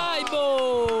well.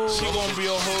 Aibo. She gonna be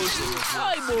a host.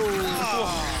 Aibo.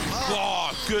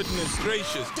 God, goodness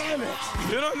gracious. Damn it.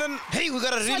 You know, and then Hey, we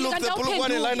got to you relook can the don't Polokwane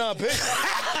do. lineup, eh?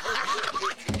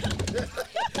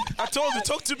 I told you,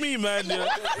 talk to me, man. You know?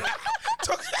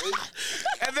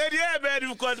 And then yeah, man,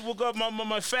 we've got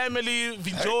my family.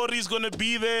 Vindori's gonna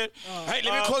be there. Hey,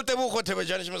 let me call Tebuko.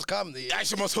 Tebuko, she must come.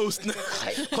 She must host.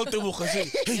 Call Tebuko. Hey,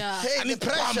 Yeah. I need the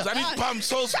pressure. bombs. I need bombs.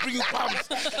 Soul's bringing bombs.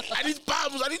 I need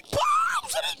bombs.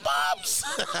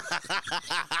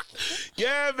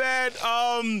 Yeah, man.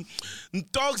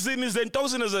 Ntogzin is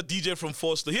a DJ from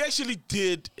Forster. He actually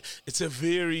did. It's a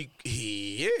very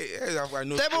I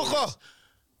know. Tebuko.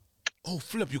 Oh,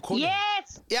 Philip, you called him.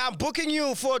 Yes. Yeah, I'm booking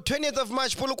you for 20th of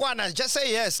March, Polokwane. Just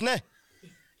say yes, ne?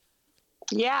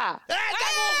 Yeah.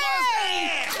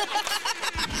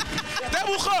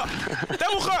 Tebuko.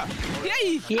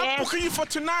 Yay. I'm Yes. booking you for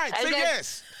tonight. I Say got-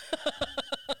 yes.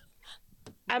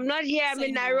 I'm not here. I'm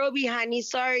in Nairobi, honey.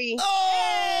 Sorry.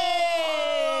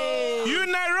 Oh! You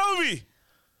in Nairobi?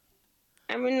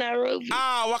 I'm in Nairobi.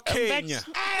 What Kenya?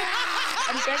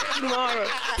 I'm back tomorrow.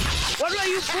 What were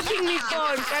you booking me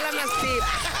for? Tell me, Steve.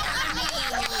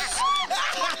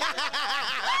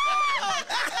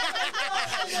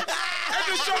 End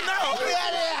the show now.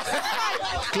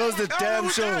 Close the damn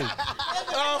show.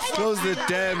 Close the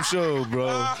damn show,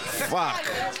 bro. Fuck.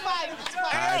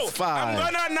 That's fine.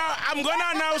 I'm gonna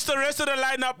announce the rest of the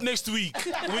lineup next week.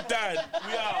 With that,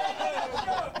 we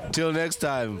out. Till next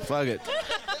time. Fuck it.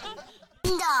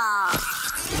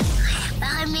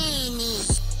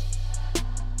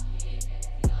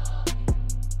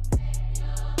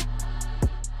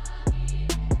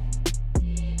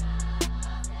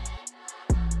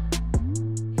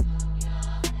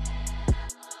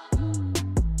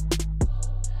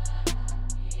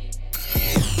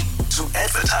 To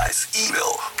advertise,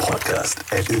 email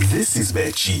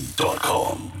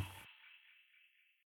podcast@thisisveggie.com.